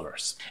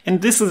 $4.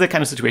 And this is the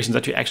kind of situation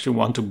that you actually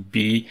want to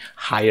be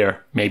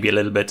higher, maybe a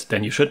little bit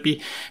than you should be,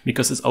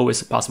 because it's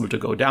always possible to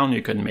go down.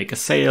 You can make a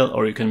sale,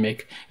 or you can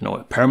make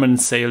a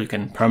permanent sale. You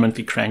can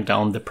permanently crank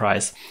down the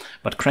price,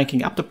 but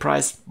cranking up the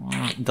price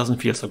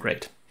doesn't feel so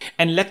great.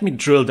 And let me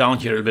drill down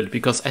here a bit,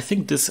 because I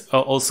think this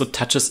also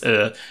touches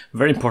a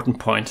very important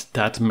point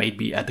that may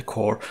be at the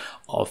core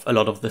of a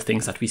lot of the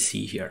things that we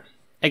see here.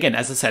 Again,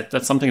 as I said,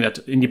 that's something that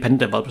independent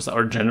developers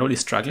are generally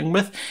struggling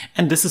with.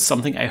 And this is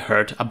something I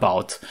heard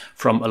about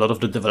from a lot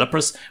of the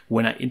developers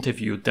when I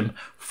interviewed them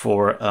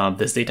for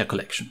this data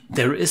collection.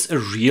 There is a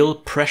real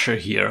pressure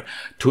here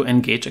to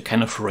engage a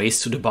kind of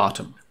race to the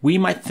bottom. We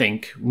might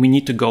think we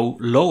need to go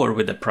lower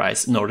with the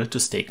price in order to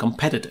stay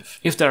competitive.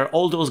 If there are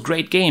all those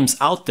great games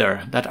out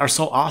there that are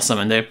so awesome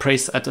and they're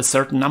priced at a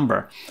certain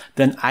number,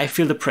 then I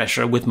feel the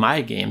pressure with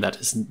my game that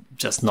is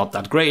just not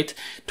that great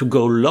to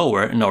go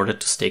lower in order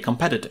to stay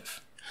competitive.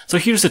 So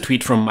here's a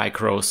tweet from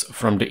Mike Rose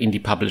from the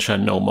indie publisher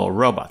No More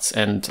Robots,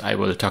 and I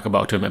will talk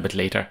about him a bit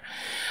later.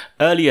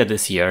 Earlier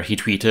this year, he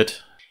tweeted,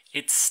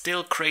 "It's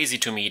still crazy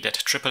to me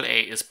that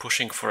AAA is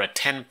pushing for a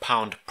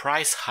 £10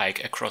 price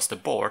hike across the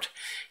board,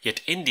 yet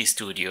indie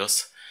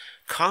studios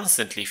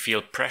constantly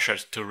feel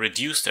pressured to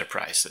reduce their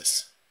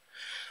prices.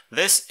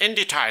 This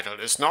indie title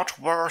is not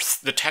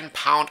worth the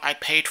 £10 I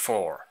paid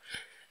for,"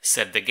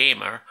 said the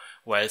gamer,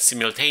 while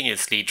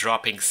simultaneously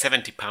dropping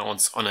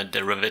 £70 on a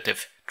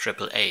derivative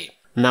AAA.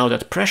 Now,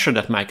 that pressure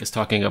that Mike is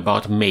talking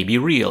about may be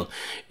real.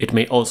 It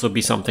may also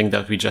be something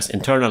that we just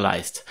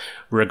internalized.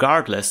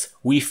 Regardless,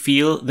 we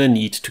feel the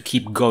need to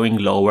keep going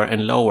lower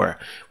and lower.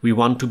 We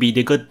want to be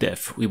the good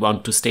dev. We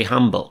want to stay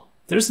humble.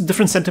 There's a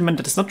different sentiment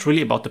that is not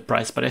really about the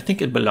price, but I think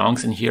it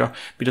belongs in here,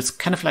 but it's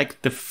kind of like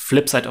the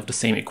flip side of the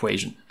same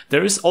equation.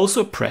 There is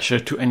also pressure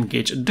to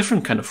engage a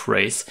different kind of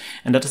race,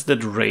 and that is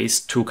that race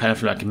to kind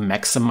of like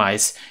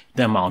maximize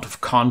the amount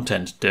of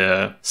content,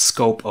 the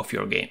scope of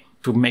your game,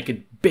 to make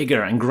it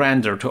bigger and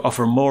grander, to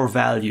offer more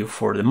value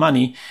for the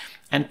money,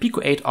 and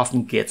Pico-8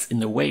 often gets in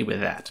the way with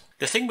that.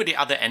 The thing with the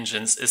other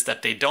engines is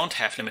that they don't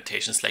have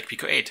limitations like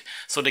Pico-8,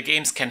 so the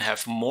games can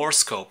have more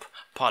scope,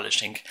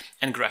 polishing,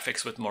 and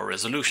graphics with more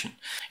resolution.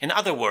 In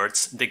other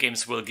words, the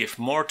games will give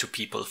more to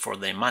people for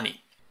their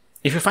money.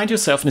 If you find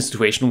yourself in a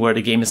situation where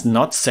the game is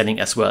not selling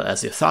as well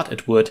as you thought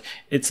it would,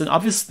 it's an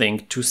obvious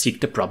thing to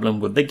seek the problem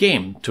with the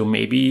game, to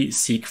maybe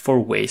seek for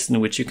ways in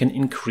which you can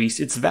increase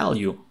its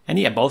value. And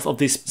yeah, both of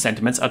these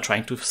sentiments are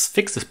trying to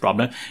fix this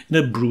problem in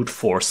a brute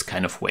force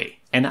kind of way.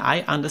 And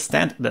I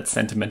understand that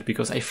sentiment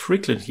because I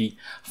frequently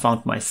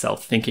found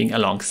myself thinking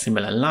along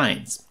similar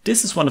lines.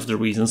 This is one of the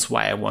reasons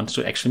why I wanted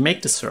to actually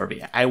make the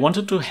survey. I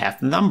wanted to have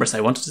the numbers.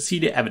 I wanted to see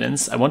the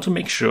evidence. I want to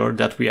make sure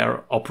that we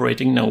are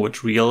operating now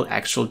with real,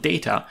 actual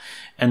data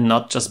and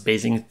not just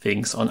basing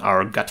things on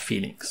our gut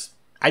feelings.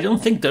 I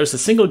don't think there's a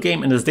single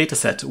game in this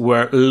dataset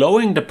where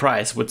lowering the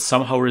price would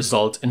somehow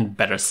result in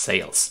better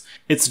sales.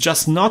 It's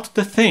just not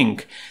the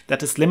thing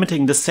that is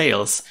limiting the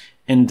sales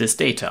in this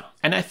data.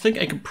 And I think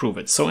I can prove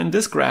it. So in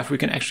this graph, we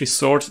can actually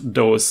sort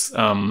those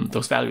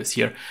values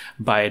here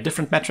by a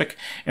different metric,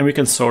 and we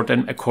can sort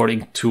them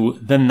according to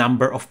the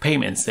number of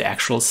payments, the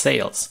actual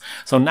sales.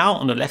 So now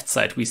on the left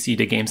side, we see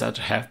the games that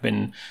have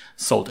been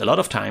sold a lot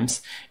of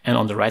times, and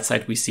on the right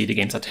side, we see the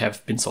games that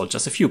have been sold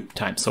just a few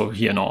times. So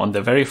here, on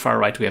the very far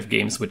right, we have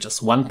games with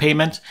just one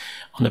payment.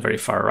 On the very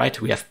far right,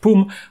 we have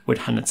Poom with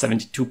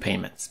 172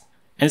 payments.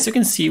 And as you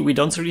can see, we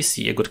don't really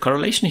see a good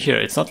correlation here.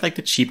 It's not like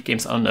the cheap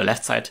games are on the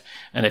left side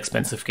and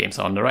expensive games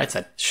are on the right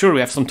side. Sure,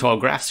 we have some tall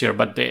graphs here,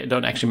 but they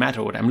don't actually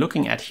matter. What I'm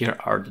looking at here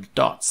are the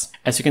dots.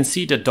 As you can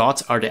see, the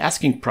dots are the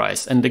asking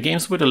price, and the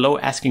games with a low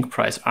asking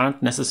price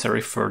aren't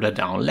necessarily further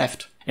down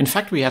left. In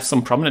fact, we have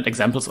some prominent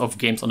examples of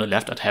games on the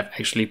left that have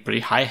actually pretty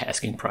high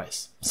asking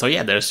price. So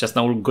yeah, there's just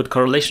no good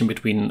correlation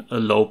between a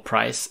low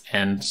price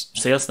and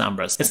sales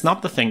numbers. It's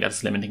not the thing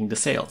that's limiting the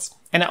sales.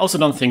 And I also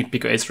don't think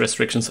Pico-8's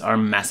restrictions are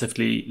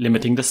massively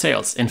limiting the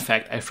sales. In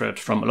fact, I've heard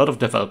from a lot of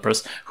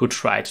developers who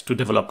tried to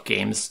develop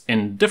games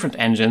in different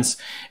engines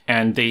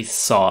and they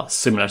saw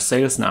similar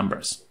sales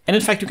numbers. And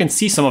in fact, you can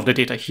see some of the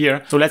data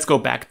here. So let's go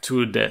back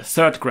to the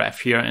third graph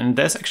here. And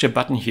there's actually a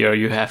button here.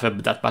 You have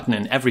that button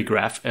in every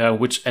graph,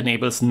 which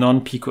enables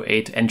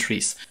non-Pico-8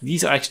 entries.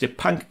 These are actually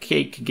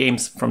pancake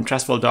games from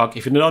Trustful Dog.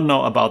 If you don't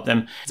know about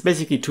them, it's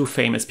basically two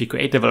famous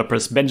Pico-8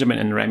 developers, Benjamin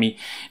and Remy,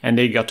 and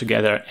they got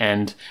together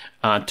and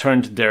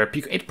turned their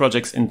Pico-8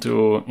 projects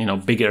into,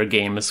 bigger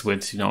games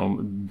with,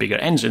 bigger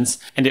engines.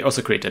 And they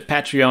also created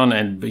Patreon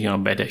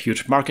and, made a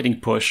huge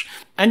marketing push.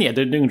 And yeah,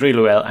 they're doing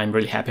really well. I'm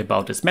really happy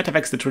about this.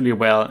 Metavex did really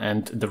well,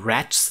 and the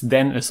Rats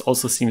then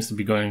also seems to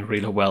be going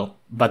really well.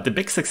 But the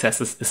big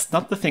successes is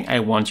not the thing I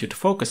want you to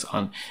focus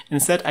on.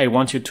 Instead, I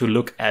want you to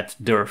look at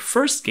their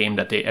first game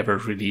that they ever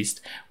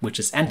released, which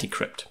is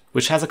Anticrypt,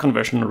 which has a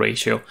conversion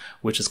ratio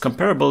which is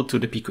comparable to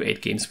the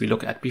Pico-8 games we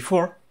looked at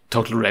before.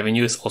 Total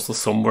revenue is also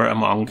somewhere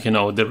among,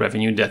 the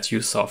revenue that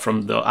you saw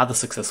from the other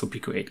successful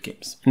Pico-8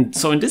 games. And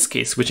so in this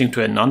case, switching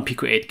to a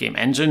non-Pico-8 game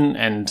engine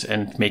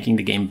and making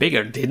the game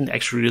bigger didn't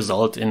actually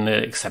result in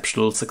an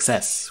exceptional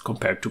success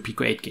compared to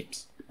Pico-8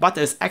 games. But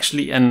there's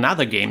actually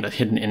another game that's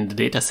hidden in the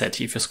dataset.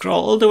 If you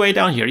scroll all the way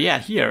down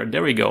here,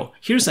 there we go.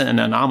 Here's an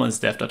anonymous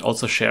dev that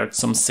also shared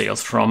some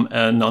sales from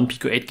a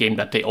non-Pico-8 game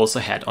that they also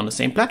had on the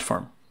same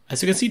platform.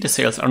 As you can see, the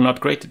sales are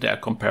not great. They are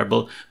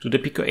comparable to the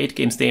Pico-8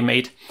 games they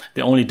made.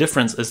 The only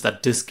difference is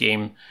that this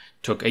game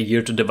took a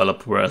year to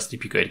develop, whereas the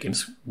Pico-8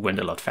 games went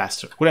a lot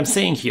faster. What I'm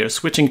saying here,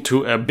 switching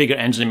to a bigger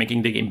engine,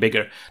 making the game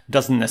bigger,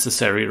 doesn't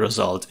necessarily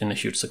result in a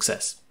huge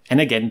success.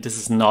 And again, this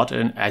is not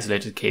an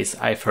isolated case.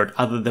 I've heard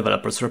other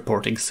developers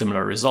reporting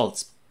similar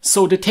results.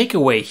 So the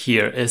takeaway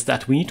here is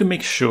that we need to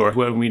make sure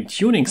when we're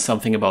tuning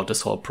something about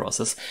this whole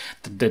process,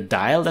 that the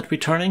dial that we're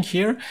turning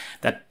here,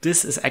 that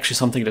this is actually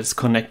something that's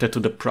connected to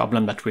the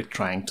problem that we're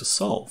trying to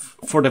solve.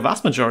 For the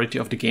vast majority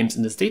of the games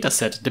in this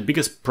dataset, the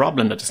biggest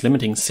problem that is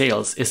limiting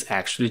sales is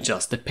actually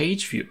just the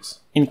page views.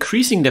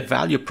 Increasing the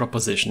value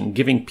proposition,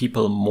 giving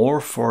people more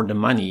for the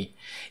money,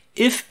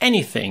 if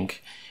anything,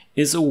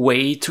 is a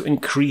way to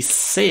increase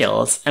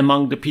sales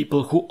among the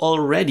people who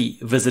already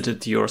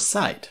visited your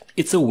site.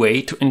 It's a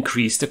way to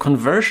increase the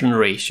conversion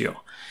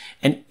ratio.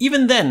 And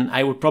even then,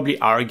 I would probably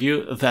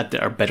argue that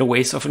there are better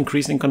ways of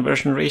increasing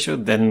conversion ratio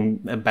than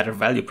a better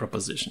value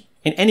proposition.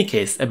 In any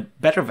case, a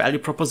better value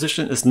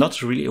proposition is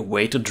not really a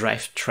way to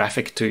drive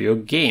traffic to your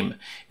game.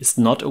 It's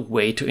not a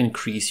way to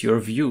increase your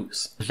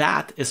views.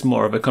 That is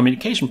more of a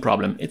communication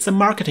problem. It's a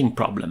marketing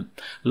problem.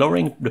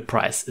 Lowering the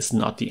price is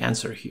not the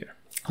answer here.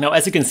 Now,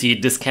 as you can see,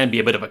 this can be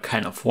a bit of a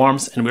can of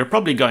worms, and we're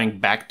probably going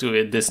back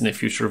to this in a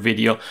future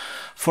video.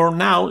 For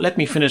now, let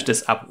me finish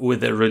this up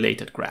with a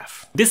related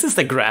graph. This is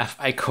the graph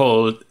I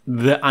called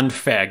the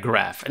unfair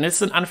graph, and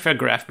it's an unfair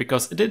graph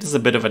because it is a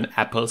bit of an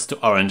apples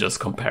to oranges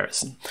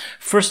comparison.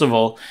 First of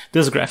all,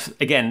 this graph,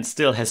 again,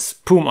 still has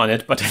Poom on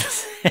it, but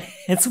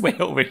it's way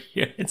over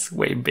here. It's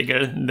way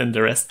bigger than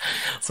the rest.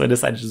 So I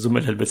decided to zoom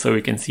a little bit so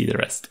we can see the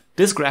rest.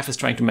 This graph is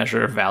trying to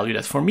measure a value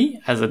that for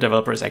me as a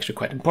developer is actually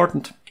quite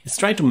important. It's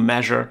trying to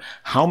measure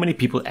how many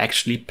people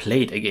actually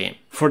played a game.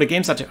 For the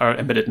games that are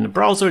embedded in the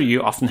browser,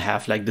 you often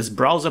have like this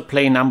browser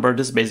play number.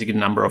 This is basically the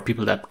number of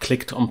people that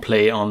clicked on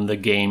play on the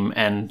game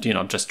and,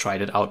 just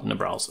tried it out in the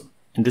browser.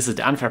 And this is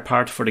the unfair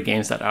part. For the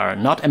games that are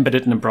not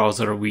embedded in the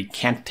browser, we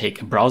can't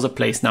take a browser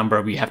plays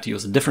number. We have to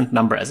use a different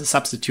number as a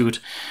substitute.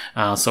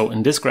 So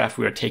in this graph,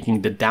 we are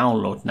taking the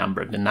download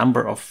number, the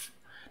number of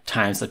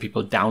times that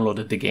people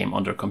downloaded the game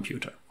on their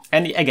computer.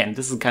 And again,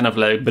 this is kind of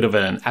like a bit of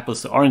an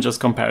apples to oranges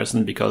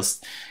comparison,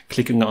 because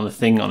clicking on a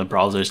thing on a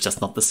browser is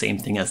just not the same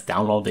thing as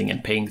downloading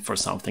and paying for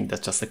something.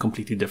 That's just a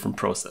completely different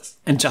process.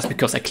 And just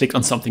because I click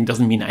on something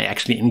doesn't mean I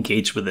actually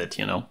engage with it,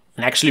 you know?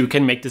 And actually, we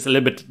can make this a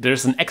little bit,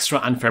 there's an extra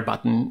unfair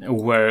button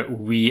where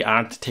we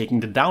aren't taking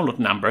the download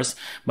numbers,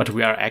 but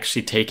we are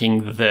actually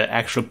taking the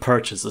actual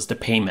purchases, the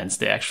payments,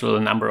 the actual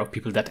number of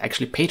people that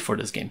actually paid for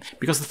this game.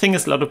 Because the thing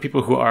is, a lot of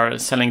people who are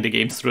selling the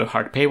games through a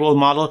hard paywall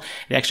model,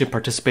 they actually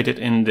participated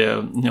in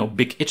the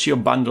big itch.io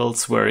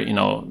bundles where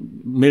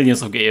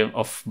millions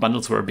of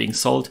bundles were being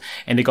sold,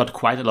 and they got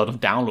quite a lot of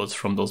downloads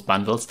from those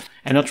bundles.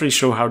 I'm not really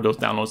sure how those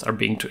downloads are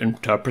being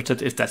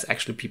interpreted, if that's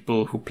actually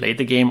people who played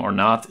the game or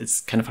not.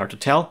 It's kind of hard to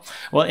tell.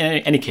 Well,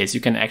 in any case,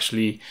 you can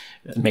actually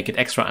make it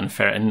extra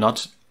unfair and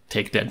not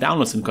take the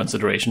downloads in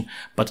consideration,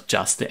 but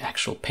just the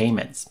actual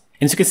payments.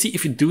 And as you can see,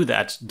 if you do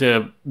that,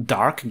 the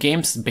dark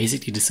games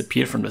basically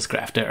disappear from this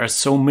graph. They are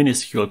so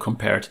minuscule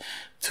compared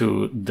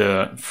to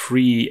the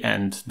free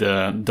and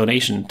the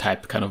donation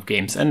type kind of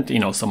games and,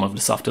 some of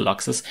the soft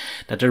deluxes,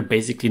 that they're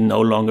basically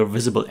no longer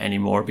visible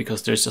anymore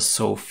because there's just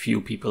so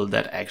few people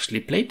that actually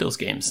played those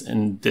games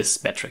in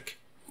this metric.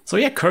 So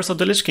yeah, Curse of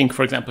the Lich King,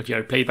 for example,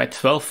 here played by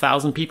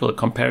 12,000 people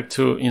compared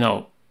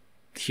to,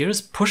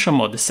 here's Pusher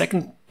Mode, the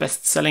second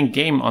best-selling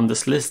game on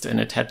this list, and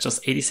it had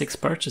just 86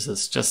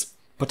 purchases,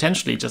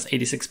 potentially just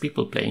 86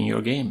 people playing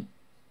your game.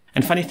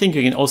 And funny thing,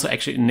 you can also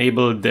actually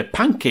enable the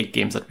Pancake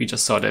games that we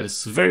just saw. That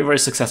is very, very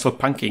successful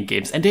Pancake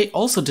games, and they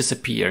also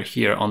disappear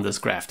here on this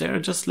graph. They're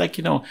just like,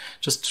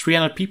 just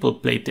 300 people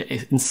played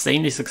the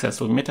insanely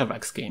successful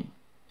Metavax game.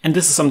 And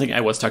this is something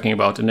I was talking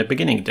about in the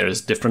beginning.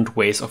 There's different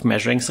ways of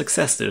measuring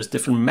success. There's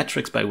different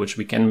metrics by which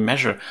we can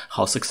measure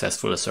how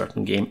successful a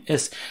certain game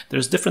is.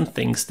 There's different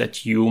things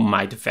that you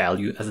might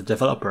value as a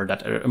developer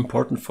that are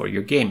important for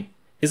your game.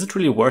 Is it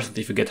really worth it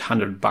if you get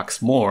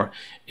 $100 more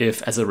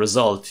if as a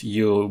result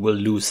you will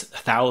lose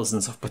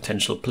thousands of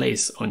potential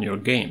plays on your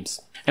games?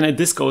 And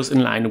this goes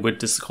in line with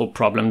this whole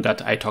problem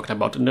that I talked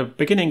about in the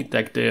beginning,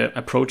 like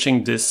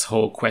approaching this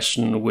whole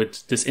question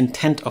with this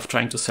intent of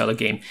trying to sell a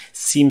game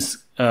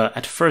seems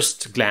at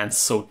first glance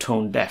so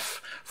tone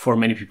deaf for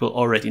many people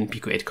already in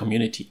Pico-8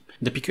 community.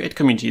 The Pico-8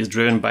 community is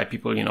driven by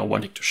people,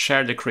 wanting to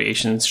share their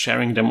creations,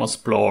 sharing them on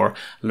Explore,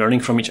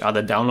 learning from each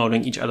other,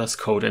 downloading each other's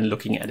code and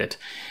looking at it.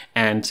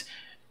 And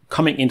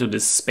coming into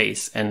this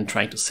space and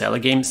trying to sell a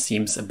game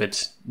seems a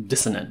bit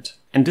dissonant.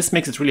 And this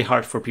makes it really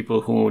hard for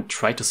people who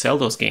try to sell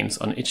those games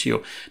on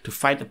itch.io to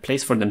find a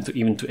place for them to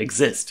even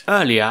exist.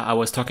 Earlier, I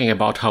was talking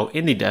about how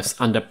indie devs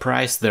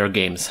underprice their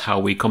games, how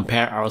we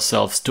compare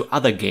ourselves to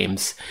other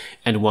games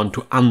and want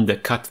to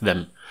undercut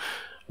them.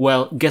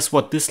 Well, guess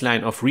what this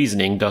line of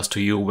reasoning does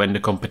to you when the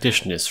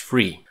competition is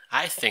free?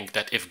 I think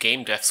that if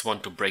game devs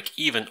want to break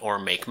even or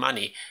make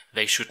money,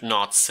 they should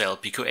not sell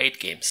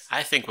Pico-8 games.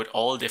 I think with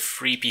all the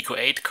free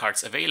Pico-8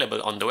 cards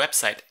available on the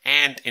website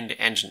and in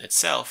the engine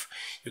itself,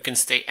 you can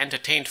stay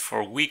entertained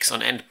for weeks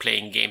on end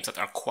playing games that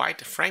are quite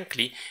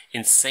frankly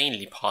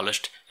insanely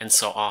polished and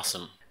so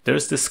awesome.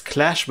 There's this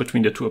clash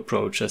between the two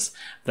approaches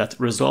that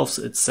resolves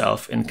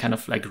itself in kind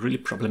of like really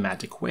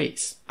problematic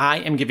ways. I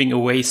am giving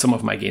away some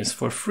of my games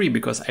for free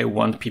because I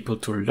want people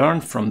to learn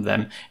from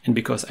them and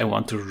because I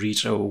want to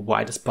reach a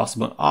widest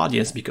possible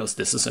audience because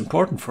this is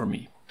important for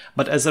me.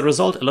 But as a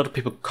result, a lot of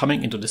people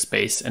coming into the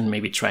space and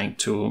maybe trying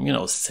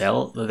to,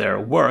 sell their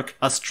work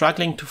are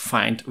struggling to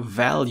find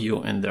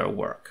value in their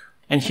work.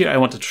 And here I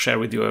wanted to share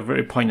with you a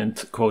very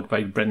poignant quote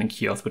by Brendan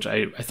Keough, which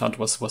I thought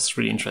was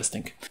really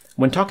interesting.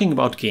 When talking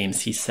about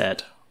games, he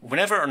said,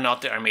 "Whenever or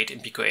not they are made in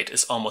Pico-8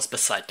 is almost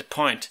beside the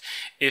point.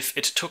 If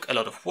it took a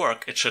lot of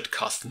work, it should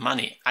cost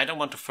money. I don't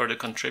want to further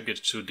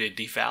contribute to the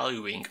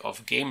devaluing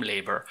of game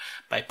labor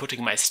by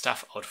putting my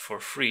stuff out for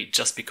free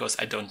just because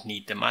I don't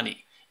need the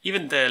money.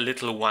 Even the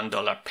little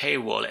 $1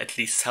 paywall at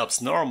least helps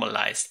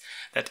normalize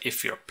that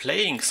if you're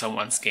playing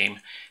someone's game,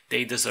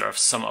 they deserve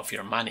some of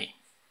your money."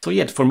 So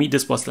yet for me,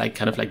 this was like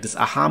kind of like this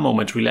aha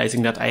moment,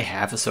 realizing that I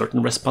have a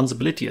certain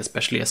responsibility,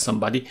 especially as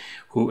somebody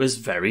who is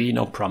very,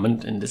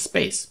 prominent in this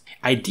space.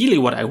 Ideally,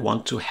 what I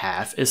want to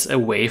have is a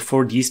way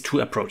for these two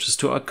approaches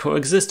to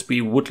coexist.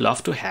 We would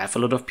love to have a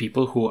lot of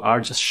people who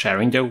are just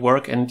sharing their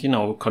work and,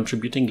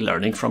 contributing,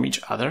 learning from each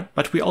other.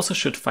 But we also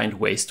should find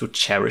ways to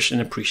cherish and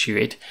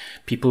appreciate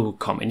people who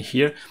come in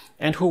here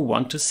and who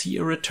want to see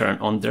a return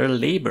on their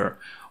labor.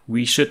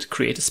 We should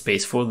create a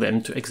space for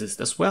them to exist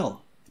as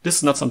well. This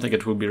is not something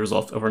that will be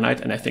resolved overnight,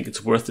 and I think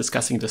it's worth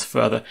discussing this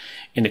further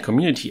in the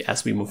community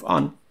as we move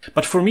on.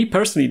 But for me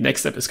personally, the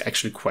next step is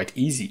actually quite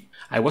easy.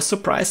 I was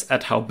surprised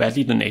at how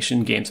badly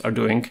donation games are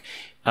doing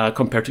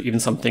compared to even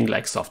something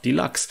like Soft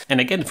Deluxe. And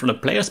again, from the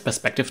player's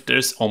perspective,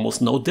 there's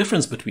almost no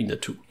difference between the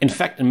two. In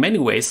fact, in many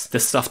ways, the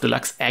Soft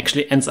Deluxe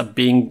actually ends up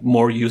being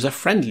more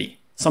user-friendly.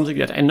 Something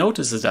that I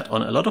notice is that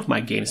on a lot of my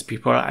games,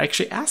 people are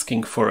actually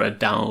asking for a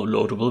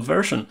downloadable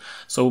version.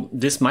 So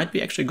this might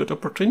be actually a good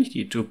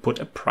opportunity to put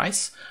a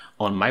price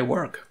on my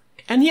work.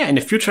 And yeah, in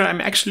the future,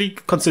 I'm actually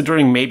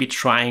considering maybe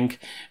trying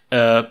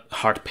a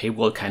hard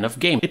paywall kind of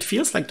game. It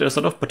feels like there's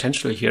a lot of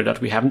potential here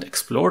that we haven't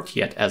explored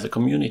yet as a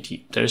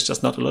community. There's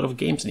just not a lot of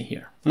games in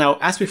here. Now,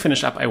 as we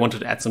finish up, I wanted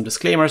to add some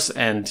disclaimers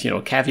and,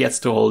 caveats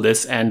to all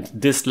this. And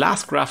this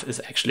last graph is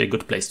actually a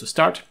good place to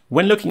start.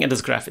 When looking at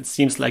this graph, it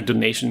seems like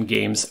donation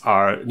games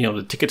are,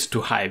 the ticket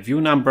to high view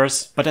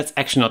numbers, but that's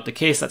actually not the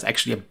case. That's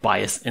actually a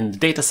bias in the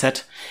data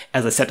set.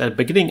 As I said at the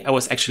beginning, I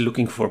was actually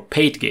looking for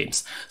paid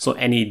games. So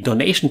any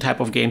donation type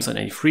of games and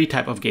any free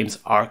type of games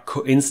are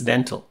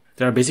coincidental.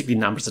 There are basically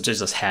numbers that I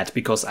just had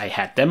because I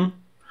had them,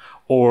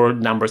 or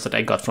numbers that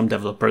I got from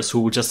developers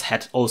who just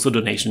had also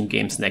donation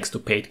games next to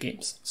paid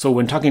games. So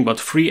when talking about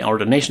free or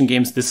donation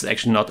games, this is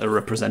actually not a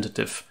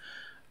representative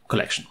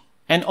collection.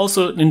 And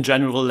also in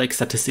general, like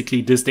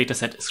statistically, this data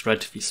set is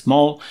relatively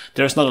small.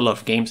 There's not a lot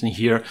of games in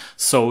here.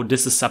 So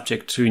this is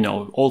subject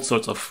to, all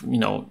sorts of,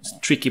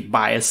 tricky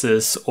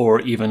biases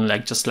or even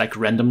just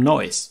random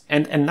noise.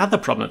 And another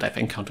problem that I've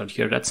encountered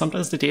here, that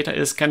sometimes the data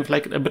is kind of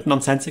like a bit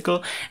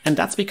nonsensical. And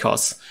that's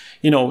because,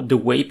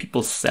 the way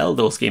people sell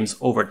those games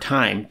over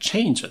time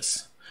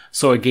changes.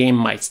 So a game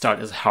might start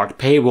as a hard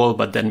paywall,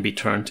 but then be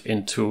turned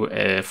into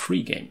a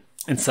free game.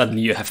 And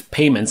suddenly you have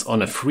payments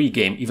on a free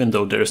game, even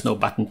though there is no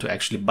button to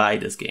actually buy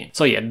this game.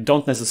 So yeah,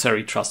 don't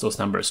necessarily trust those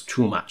numbers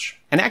too much.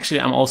 And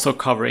actually, I'm also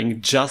covering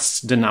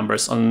just the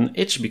numbers on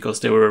itch because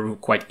they were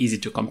quite easy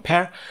to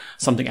compare.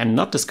 Something I'm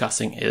not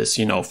discussing is,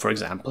 for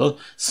example,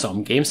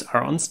 some games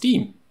are on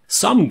Steam.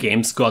 Some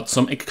games got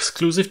some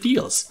exclusive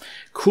deals.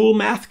 Cool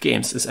Math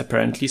Games is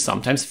apparently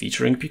sometimes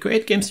featuring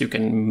Pico-8 games. You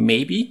can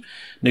maybe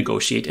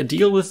negotiate a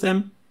deal with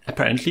them.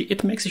 Apparently,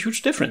 it makes a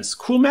huge difference.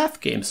 Cool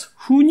Math Games.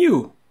 Who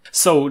knew?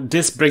 So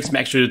this brings me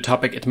actually to the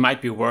topic. It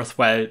might be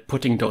worthwhile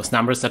putting those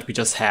numbers that we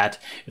just had.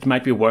 It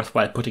might be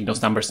worthwhile putting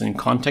those numbers in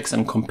context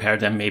and compare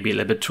them maybe a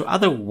little bit to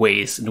other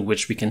ways in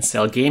which we can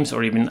sell games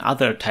or even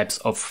other types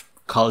of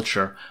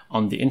culture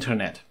on the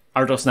internet.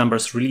 Are those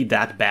numbers really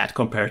that bad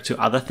compared to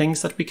other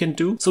things that we can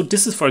do? So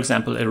this is, for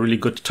example, a really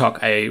good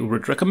talk I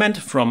would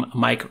recommend from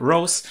Mike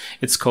Rose.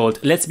 It's called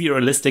Let's Be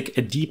Realistic,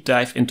 a deep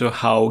dive into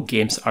how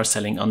games are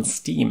selling on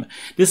Steam.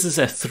 This is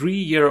a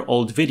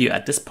 3-year-old video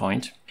at this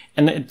point.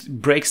 And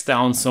it breaks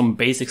down some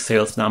basic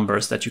sales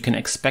numbers that you can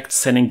expect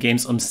selling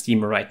games on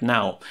Steam right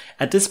now.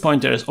 At this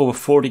point, there is over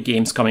 40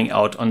 games coming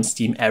out on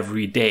Steam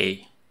every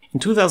day. In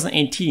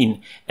 2018,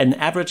 an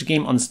average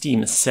game on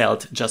Steam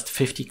sold just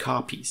 50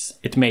 copies.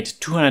 It made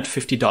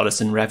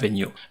 $250 in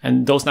revenue.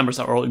 And those numbers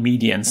are all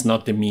medians,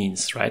 not the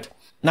means, right?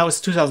 Now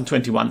it's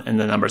 2021 and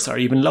the numbers are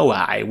even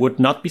lower. I would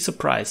not be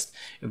surprised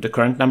if the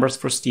current numbers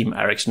for Steam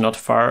are actually not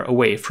far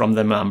away from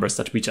the numbers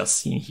that we just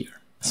seen here.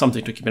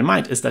 Something to keep in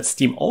mind is that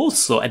Steam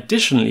also,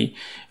 additionally,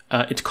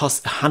 it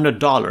costs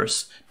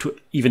 $100 to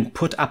even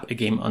put up a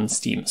game on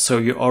Steam. So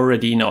you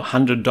already know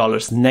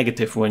 $100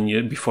 negative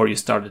before you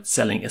started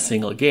selling a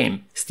single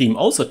game. Steam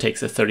also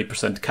takes a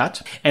 30%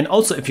 cut. And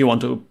also, if you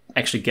want to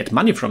actually get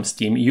money from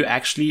Steam, you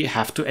actually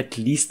have to at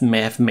least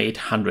have made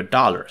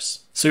 $100.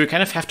 So you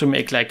kind of have to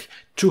make like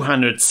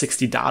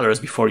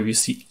 $260 before you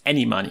see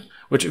any money.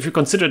 Which, if you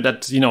consider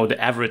that, the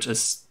average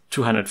is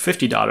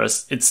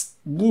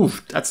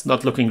 $250, that's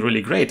not looking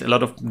really great. A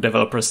lot of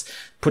developers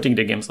putting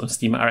their games on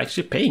Steam are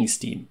actually paying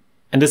Steam.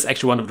 And this is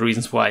actually one of the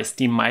reasons why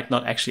Steam might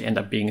not actually end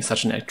up being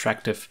such an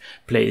attractive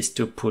place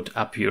to put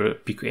up your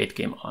Pico-8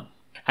 game on.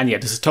 And yeah,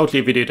 this is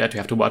totally a video that you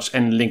have to watch,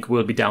 and link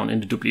will be down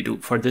in the doobly-doo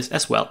for this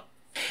as well.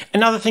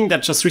 Another thing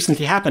that just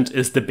recently happened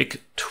is the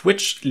big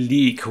Twitch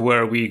leak,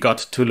 where we got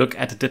to look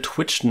at the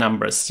Twitch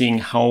numbers, seeing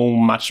how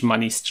much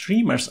money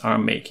streamers are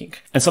making.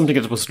 And something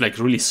that was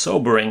really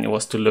sobering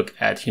was to look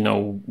at,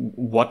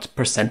 what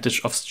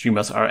percentage of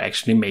streamers are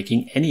actually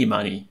making any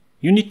money.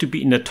 You need to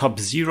be in the top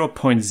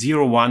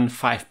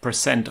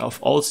 0.015% of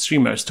all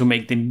streamers to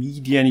make the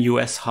median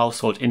US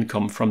household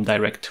income from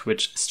direct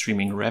Twitch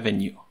streaming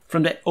revenue.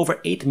 From the over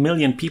 8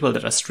 million people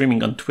that are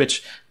streaming on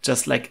Twitch,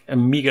 just like a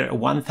meager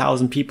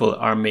 1,000 people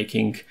are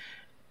making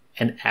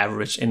an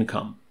average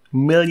income.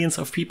 Millions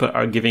of people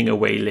are giving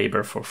away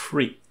labor for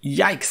free.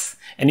 Yikes!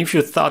 And if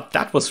you thought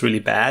that was really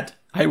bad,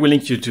 I will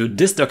link you to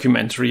this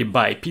documentary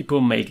by People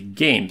Make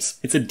Games.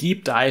 It's a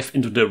deep dive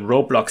into the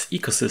Roblox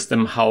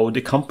ecosystem, how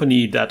the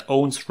company that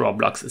owns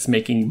Roblox is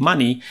making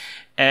money,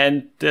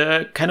 and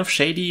the kind of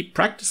shady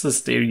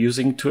practices they're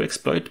using to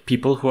exploit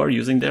people who are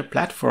using their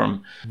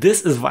platform.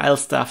 This is vile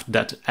stuff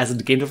that, as a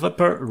game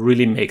developer,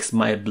 really makes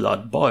my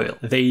blood boil.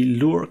 They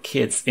lure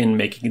kids in,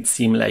 making it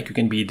seem like you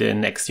can be the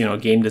next,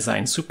 game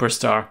design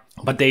superstar,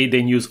 but they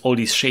then use all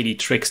these shady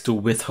tricks to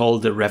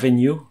withhold the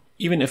revenue.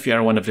 Even if you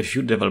are one of the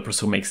few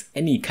developers who makes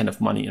any kind of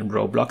money in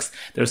Roblox,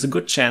 there's a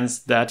good chance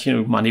that,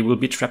 money will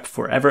be trapped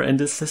forever in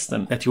this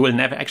system, that you will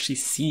never actually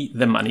see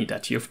the money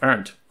that you've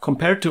earned.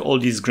 Compared to all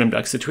these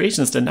grimdark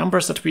situations, the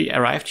numbers that we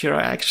arrived here are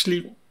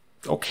actually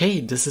okay.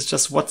 This is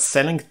just what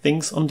selling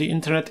things on the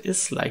internet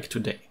is like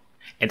today.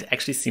 It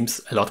actually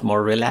seems a lot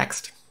more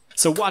relaxed.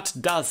 So what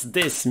does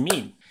this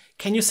mean?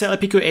 Can you sell a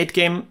Pico-8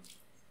 game?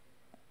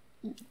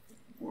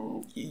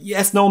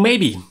 yes, no,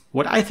 maybe.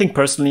 What I think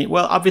personally,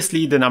 well,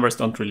 obviously the numbers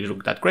don't really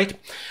look that great,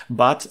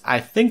 but I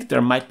think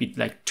there might be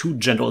like 2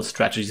 general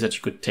strategies that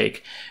you could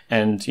take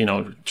and,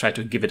 try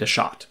to give it a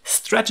shot.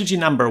 Strategy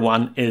number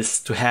 1 is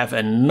to have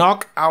a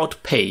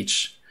knockout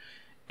page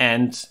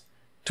and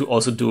to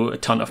also do a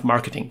ton of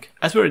marketing.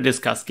 As we already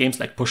discussed, games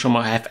like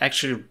Pushamo have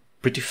actually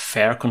pretty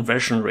fair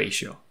conversion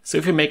ratio. So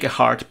if you make a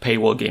hard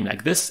paywall game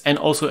like this and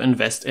also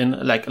invest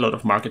in like a lot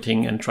of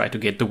marketing and try to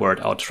get the word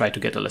out, try to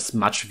get as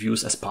much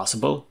views as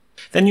possible,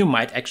 then you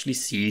might actually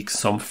see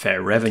some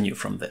fair revenue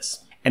from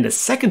this. And the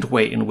second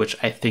way in which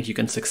I think you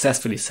can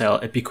successfully sell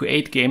a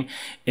Pico-8 game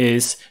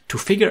is to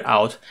figure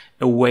out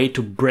a way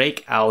to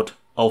break out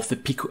of the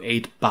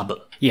Pico-8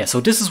 bubble. Yeah,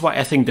 so this is why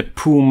I think the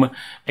POOM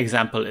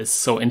example is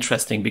so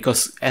interesting,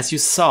 because as you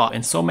saw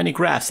in so many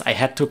graphs, I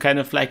had to kind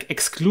of like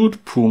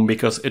exclude POOM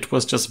because it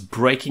was just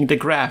breaking the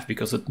graph,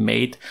 because it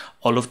made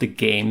all of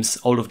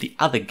the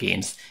other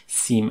games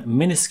seem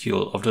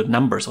minuscule, of the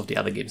numbers of the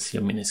other games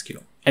seem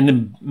minuscule. And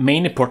the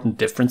main important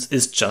difference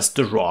is just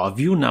the raw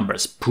view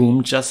numbers.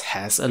 POOM just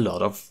has a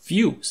lot of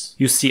views.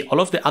 You see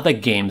all of the other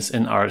games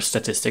in our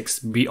statistics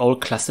be all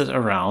clustered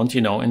around,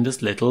 in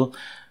this little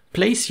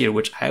place here,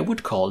 which I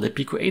would call the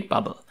Pico-8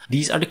 bubble.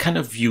 These are the kind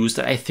of views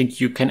that I think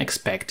you can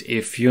expect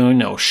if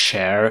you,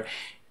 share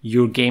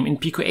your game in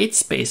Pico-8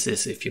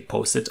 spaces, if you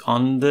post it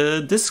on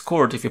the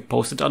Discord, if you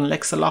post it on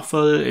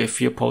Lexaloffle, if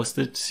you post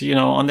it,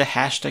 on the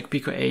hashtag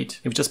Pico-8,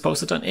 if you just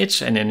post it on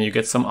itch and then you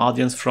get some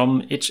audience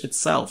from itch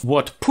itself.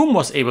 What POOM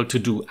was able to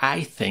do,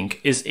 I think,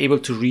 is able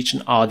to reach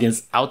an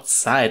audience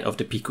outside of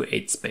the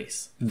Pico-8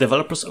 space. The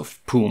developers of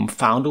POOM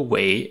found a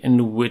way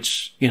in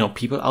which,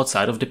 people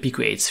outside of the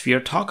Pico-8 sphere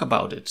talk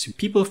about it.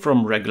 People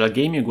from regular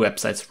gaming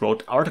websites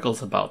wrote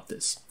articles about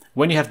this.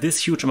 When you have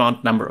this huge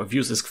number of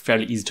views, it's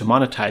fairly easy to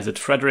monetize it.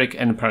 Frederick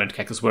and Planet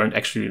Cactus weren't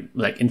actually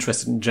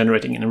interested in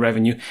generating any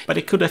revenue, but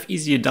they could have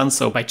easily done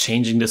so by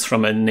changing this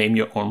from a name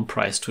your own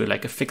price to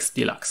a fixed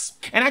deluxe.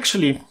 And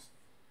actually,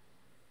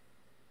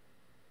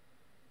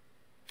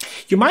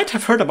 you might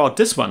have heard about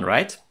this one,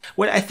 right?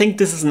 Well, I think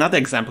this is another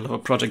example of a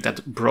project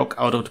that broke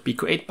out of the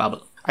Pico-8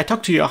 bubble. I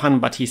talked to Johan,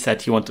 but he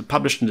said he wanted to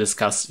publish and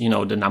discuss, the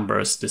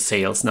numbers, the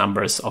sales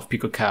numbers of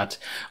PicoCat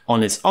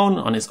on his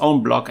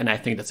own blog, and I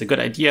think that's a good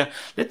idea.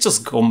 Let's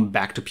just go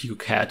back to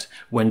PicoCat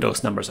when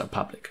those numbers are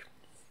public.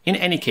 In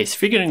any case,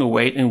 figuring a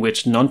way in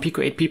which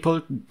non-Pico-8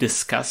 people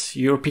discuss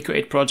your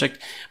Pico-8 project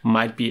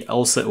might be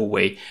also a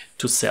way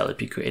to sell a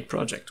Pico-8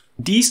 project.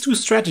 These 2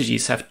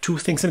 strategies have 2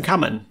 things in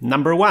common.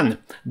 Number 1,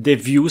 the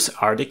views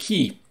are the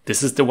key.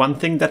 This is the one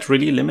thing that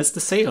really limits the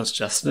sales,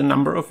 just the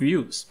number of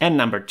views. And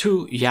number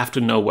 2, you have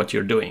to know what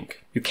you're doing.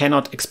 You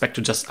cannot expect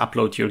to just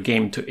upload your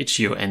game to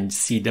itch.io and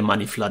see the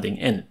money flooding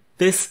in.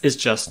 This is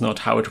just not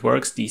how it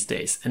works these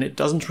days, and it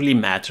doesn't really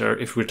matter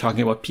if we're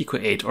talking about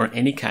Pico-8 or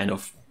any kind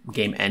of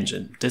game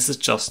engine. This is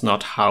just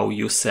not how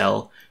you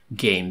sell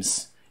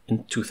games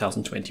in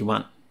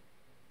 2021.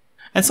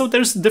 And so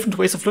there's different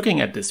ways of looking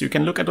at this. You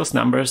can look at those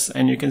numbers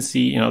and you can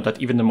see, that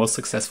even the most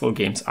successful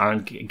games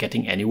aren't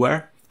getting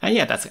anywhere. And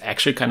yeah, that's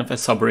actually kind of a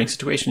sobering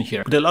situation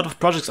here. With a lot of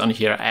projects on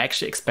here, I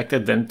actually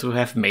expected them to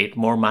have made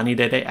more money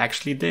than they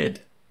actually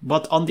did.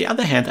 But on the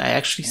other hand, I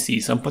actually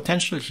see some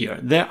potential here.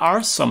 There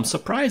are some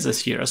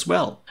surprises here as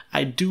well.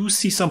 I do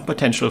see some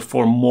potential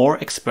for more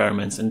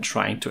experiments in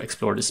trying to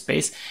explore the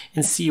space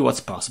and see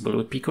what's possible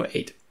with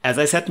Pico-8. As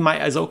I said in my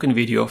Isoken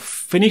video,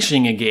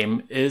 finishing a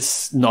game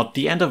is not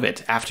the end of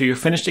it. After you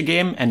finish the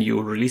game and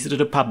you release it to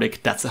the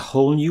public, that's a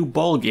whole new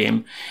ball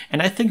game.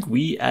 And I think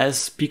we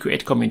as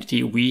Pico-8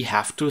 community, we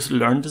have to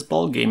learn this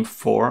ball game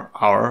for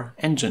our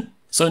engine.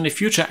 So in the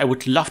future, I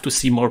would love to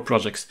see more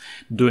projects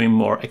doing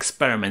more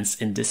experiments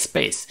in this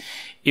space.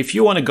 If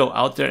you want to go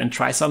out there and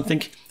try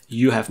something,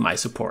 you have my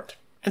support.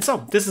 And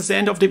so this is the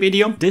end of the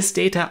video. This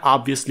data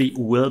obviously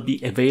will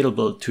be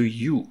available to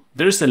you.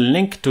 There's a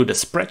link to the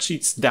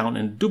spreadsheets down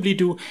in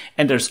doobly-doo,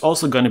 and there's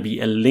also going to be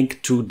a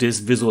link to this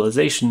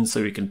visualization so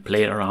you can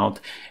play around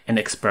and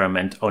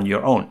experiment on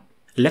your own.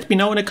 Let me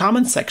know in the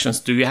comment sections,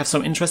 do you have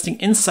some interesting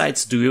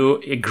insights? Do you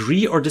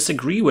agree or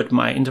disagree with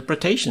my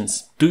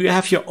interpretations? Do you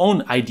have your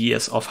own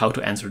ideas of how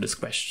to answer this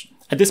question?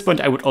 At this point,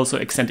 I would also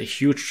extend a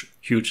huge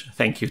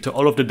thank you to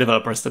all of the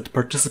developers that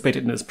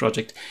participated in this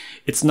project.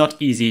 It's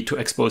not easy to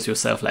expose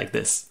yourself like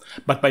this,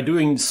 but by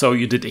doing so,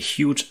 you did a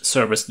huge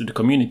service to the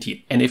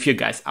community. And if you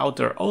guys out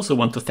there also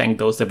want to thank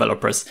those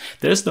developers,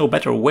 there's no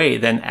better way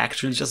than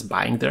actually just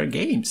buying their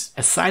games.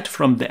 Aside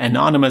from the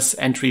anonymous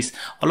entries,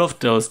 all of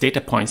those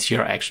data points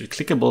here are actually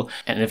clickable.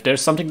 And if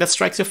there's something that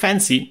strikes your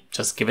fancy,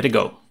 just give it a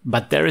go.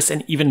 But there is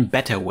an even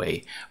better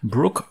way.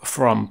 Brooke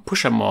from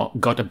Pushamo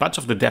got a bunch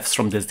of the devs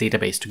from this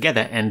database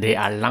together and they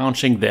are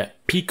launching the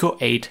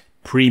Pico-8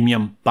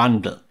 Premium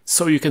Bundle.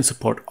 So you can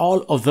support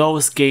all of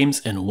those games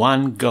in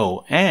one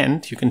go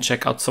and you can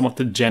check out some of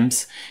the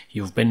gems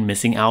you've been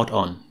missing out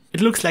on.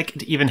 It looks like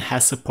it even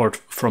has support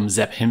from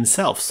Zeb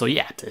himself, so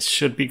yeah, this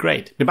should be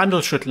great. The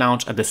bundle should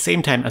launch at the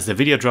same time as the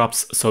video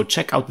drops, so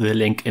check out the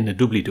link in the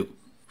doobly-doo.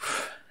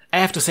 I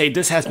have to say,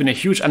 this has been a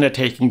huge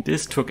undertaking.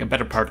 This took a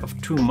better part of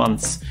 2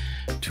 months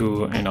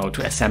to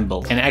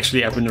assemble. And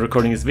actually, I've been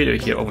recording this video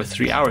here over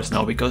 3 hours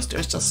now because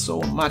there's just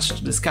so much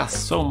to discuss,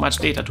 so much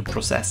data to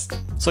process.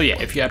 So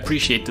yeah, if you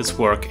appreciate this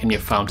work and you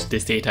found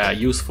this data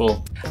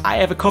useful, I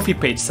have a Ko-fi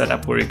page set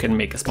up where you can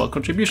make a small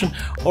contribution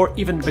or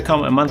even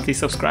become a monthly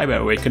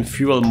subscriber where you can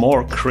fuel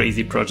more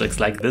crazy projects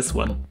like this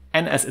one.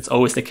 And as it's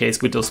always the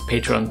case with those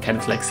Patreon kind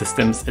of like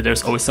systems,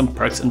 there's always some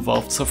perks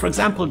involved. So for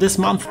example, this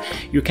month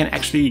you can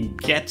actually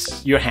get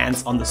your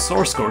hands on the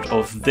source code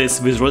of this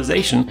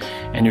visualization,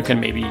 and you can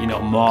maybe,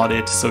 mod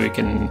it so you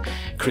can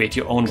create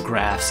your own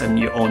graphs and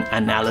your own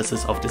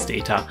analysis of this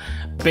data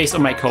based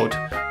on my code,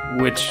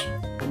 which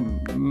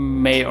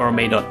may or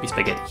may not be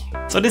spaghetti.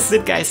 So this is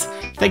it, guys.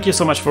 Thank you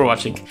so much for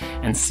watching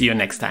and see you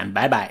next time.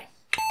 Bye bye.